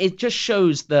even that. It just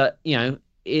shows that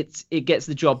it gets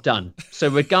the job done. So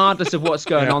regardless of what's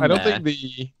going on, I don't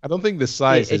think the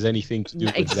size has anything to do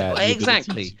with that.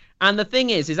 Exactly. And the thing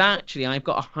is actually I've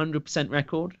got 100%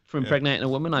 record for impregnating a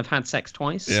woman. I've had sex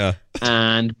twice. Yeah.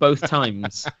 And both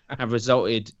times have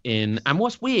resulted in. And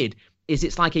what's weird is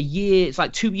it's like 2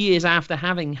 years after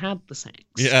having had the sex.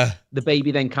 Yeah. The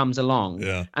baby then comes along.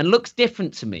 Yeah. And looks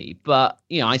different to me, but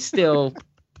I still.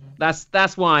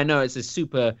 that's why I know it's a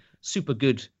super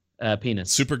good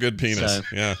penis. Super good penis. So,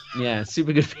 yeah. Yeah,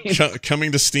 super good penis.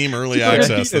 Coming to Steam early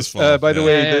access this fall. By the Yeah.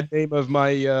 way, Yeah. the name of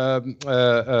my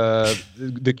the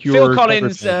Cure Phil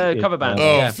Collins cover cover band.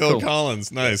 Oh, Yeah, Phil cool.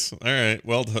 Collins. Nice. All right.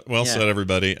 Well Yeah. said,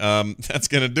 everybody. That's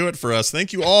going to do it for us.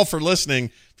 Thank you all for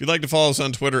listening. If you'd like to follow us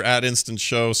on Twitter,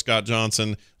 @InstanceShow, Scott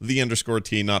Johnson,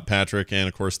 _T, not Patrick. And,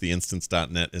 of course,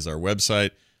 theinstance.net is our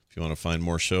website. If you want to find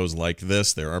more shows like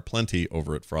this, there are plenty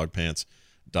over at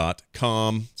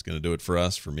frogpants.com. It's going to do it for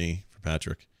us, for me, for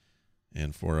Patrick,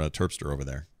 and for Terpster over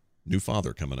there. New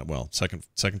father coming up. Well, second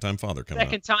time father coming up.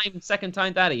 Second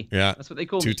time daddy. Yeah. That's what they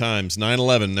call 2 me. times.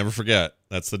 9/11. Never forget.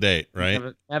 That's the date, right?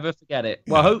 Never forget it.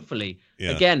 Well, hopefully. Yeah.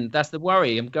 Again, that's the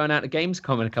worry. I'm going out to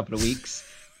Gamescom in a couple of weeks.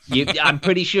 I'm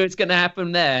pretty sure it's going to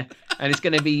happen there, and it's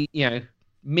going to be,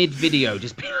 mid-video,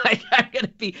 just be like, I'm going to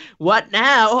be, what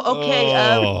now? Okay.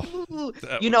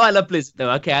 I love Blizzard,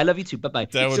 though. Okay, I love you too. Bye-bye.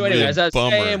 That would So be anyway, a as I was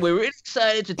bummer. saying, we're really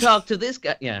excited to talk to this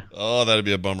guy. Yeah. Oh, that'd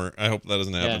be a bummer. I hope that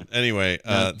doesn't happen. Anyway,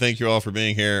 No. thank you all for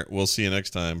being here. We'll see you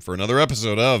next time for another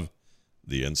episode of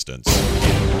The Instance.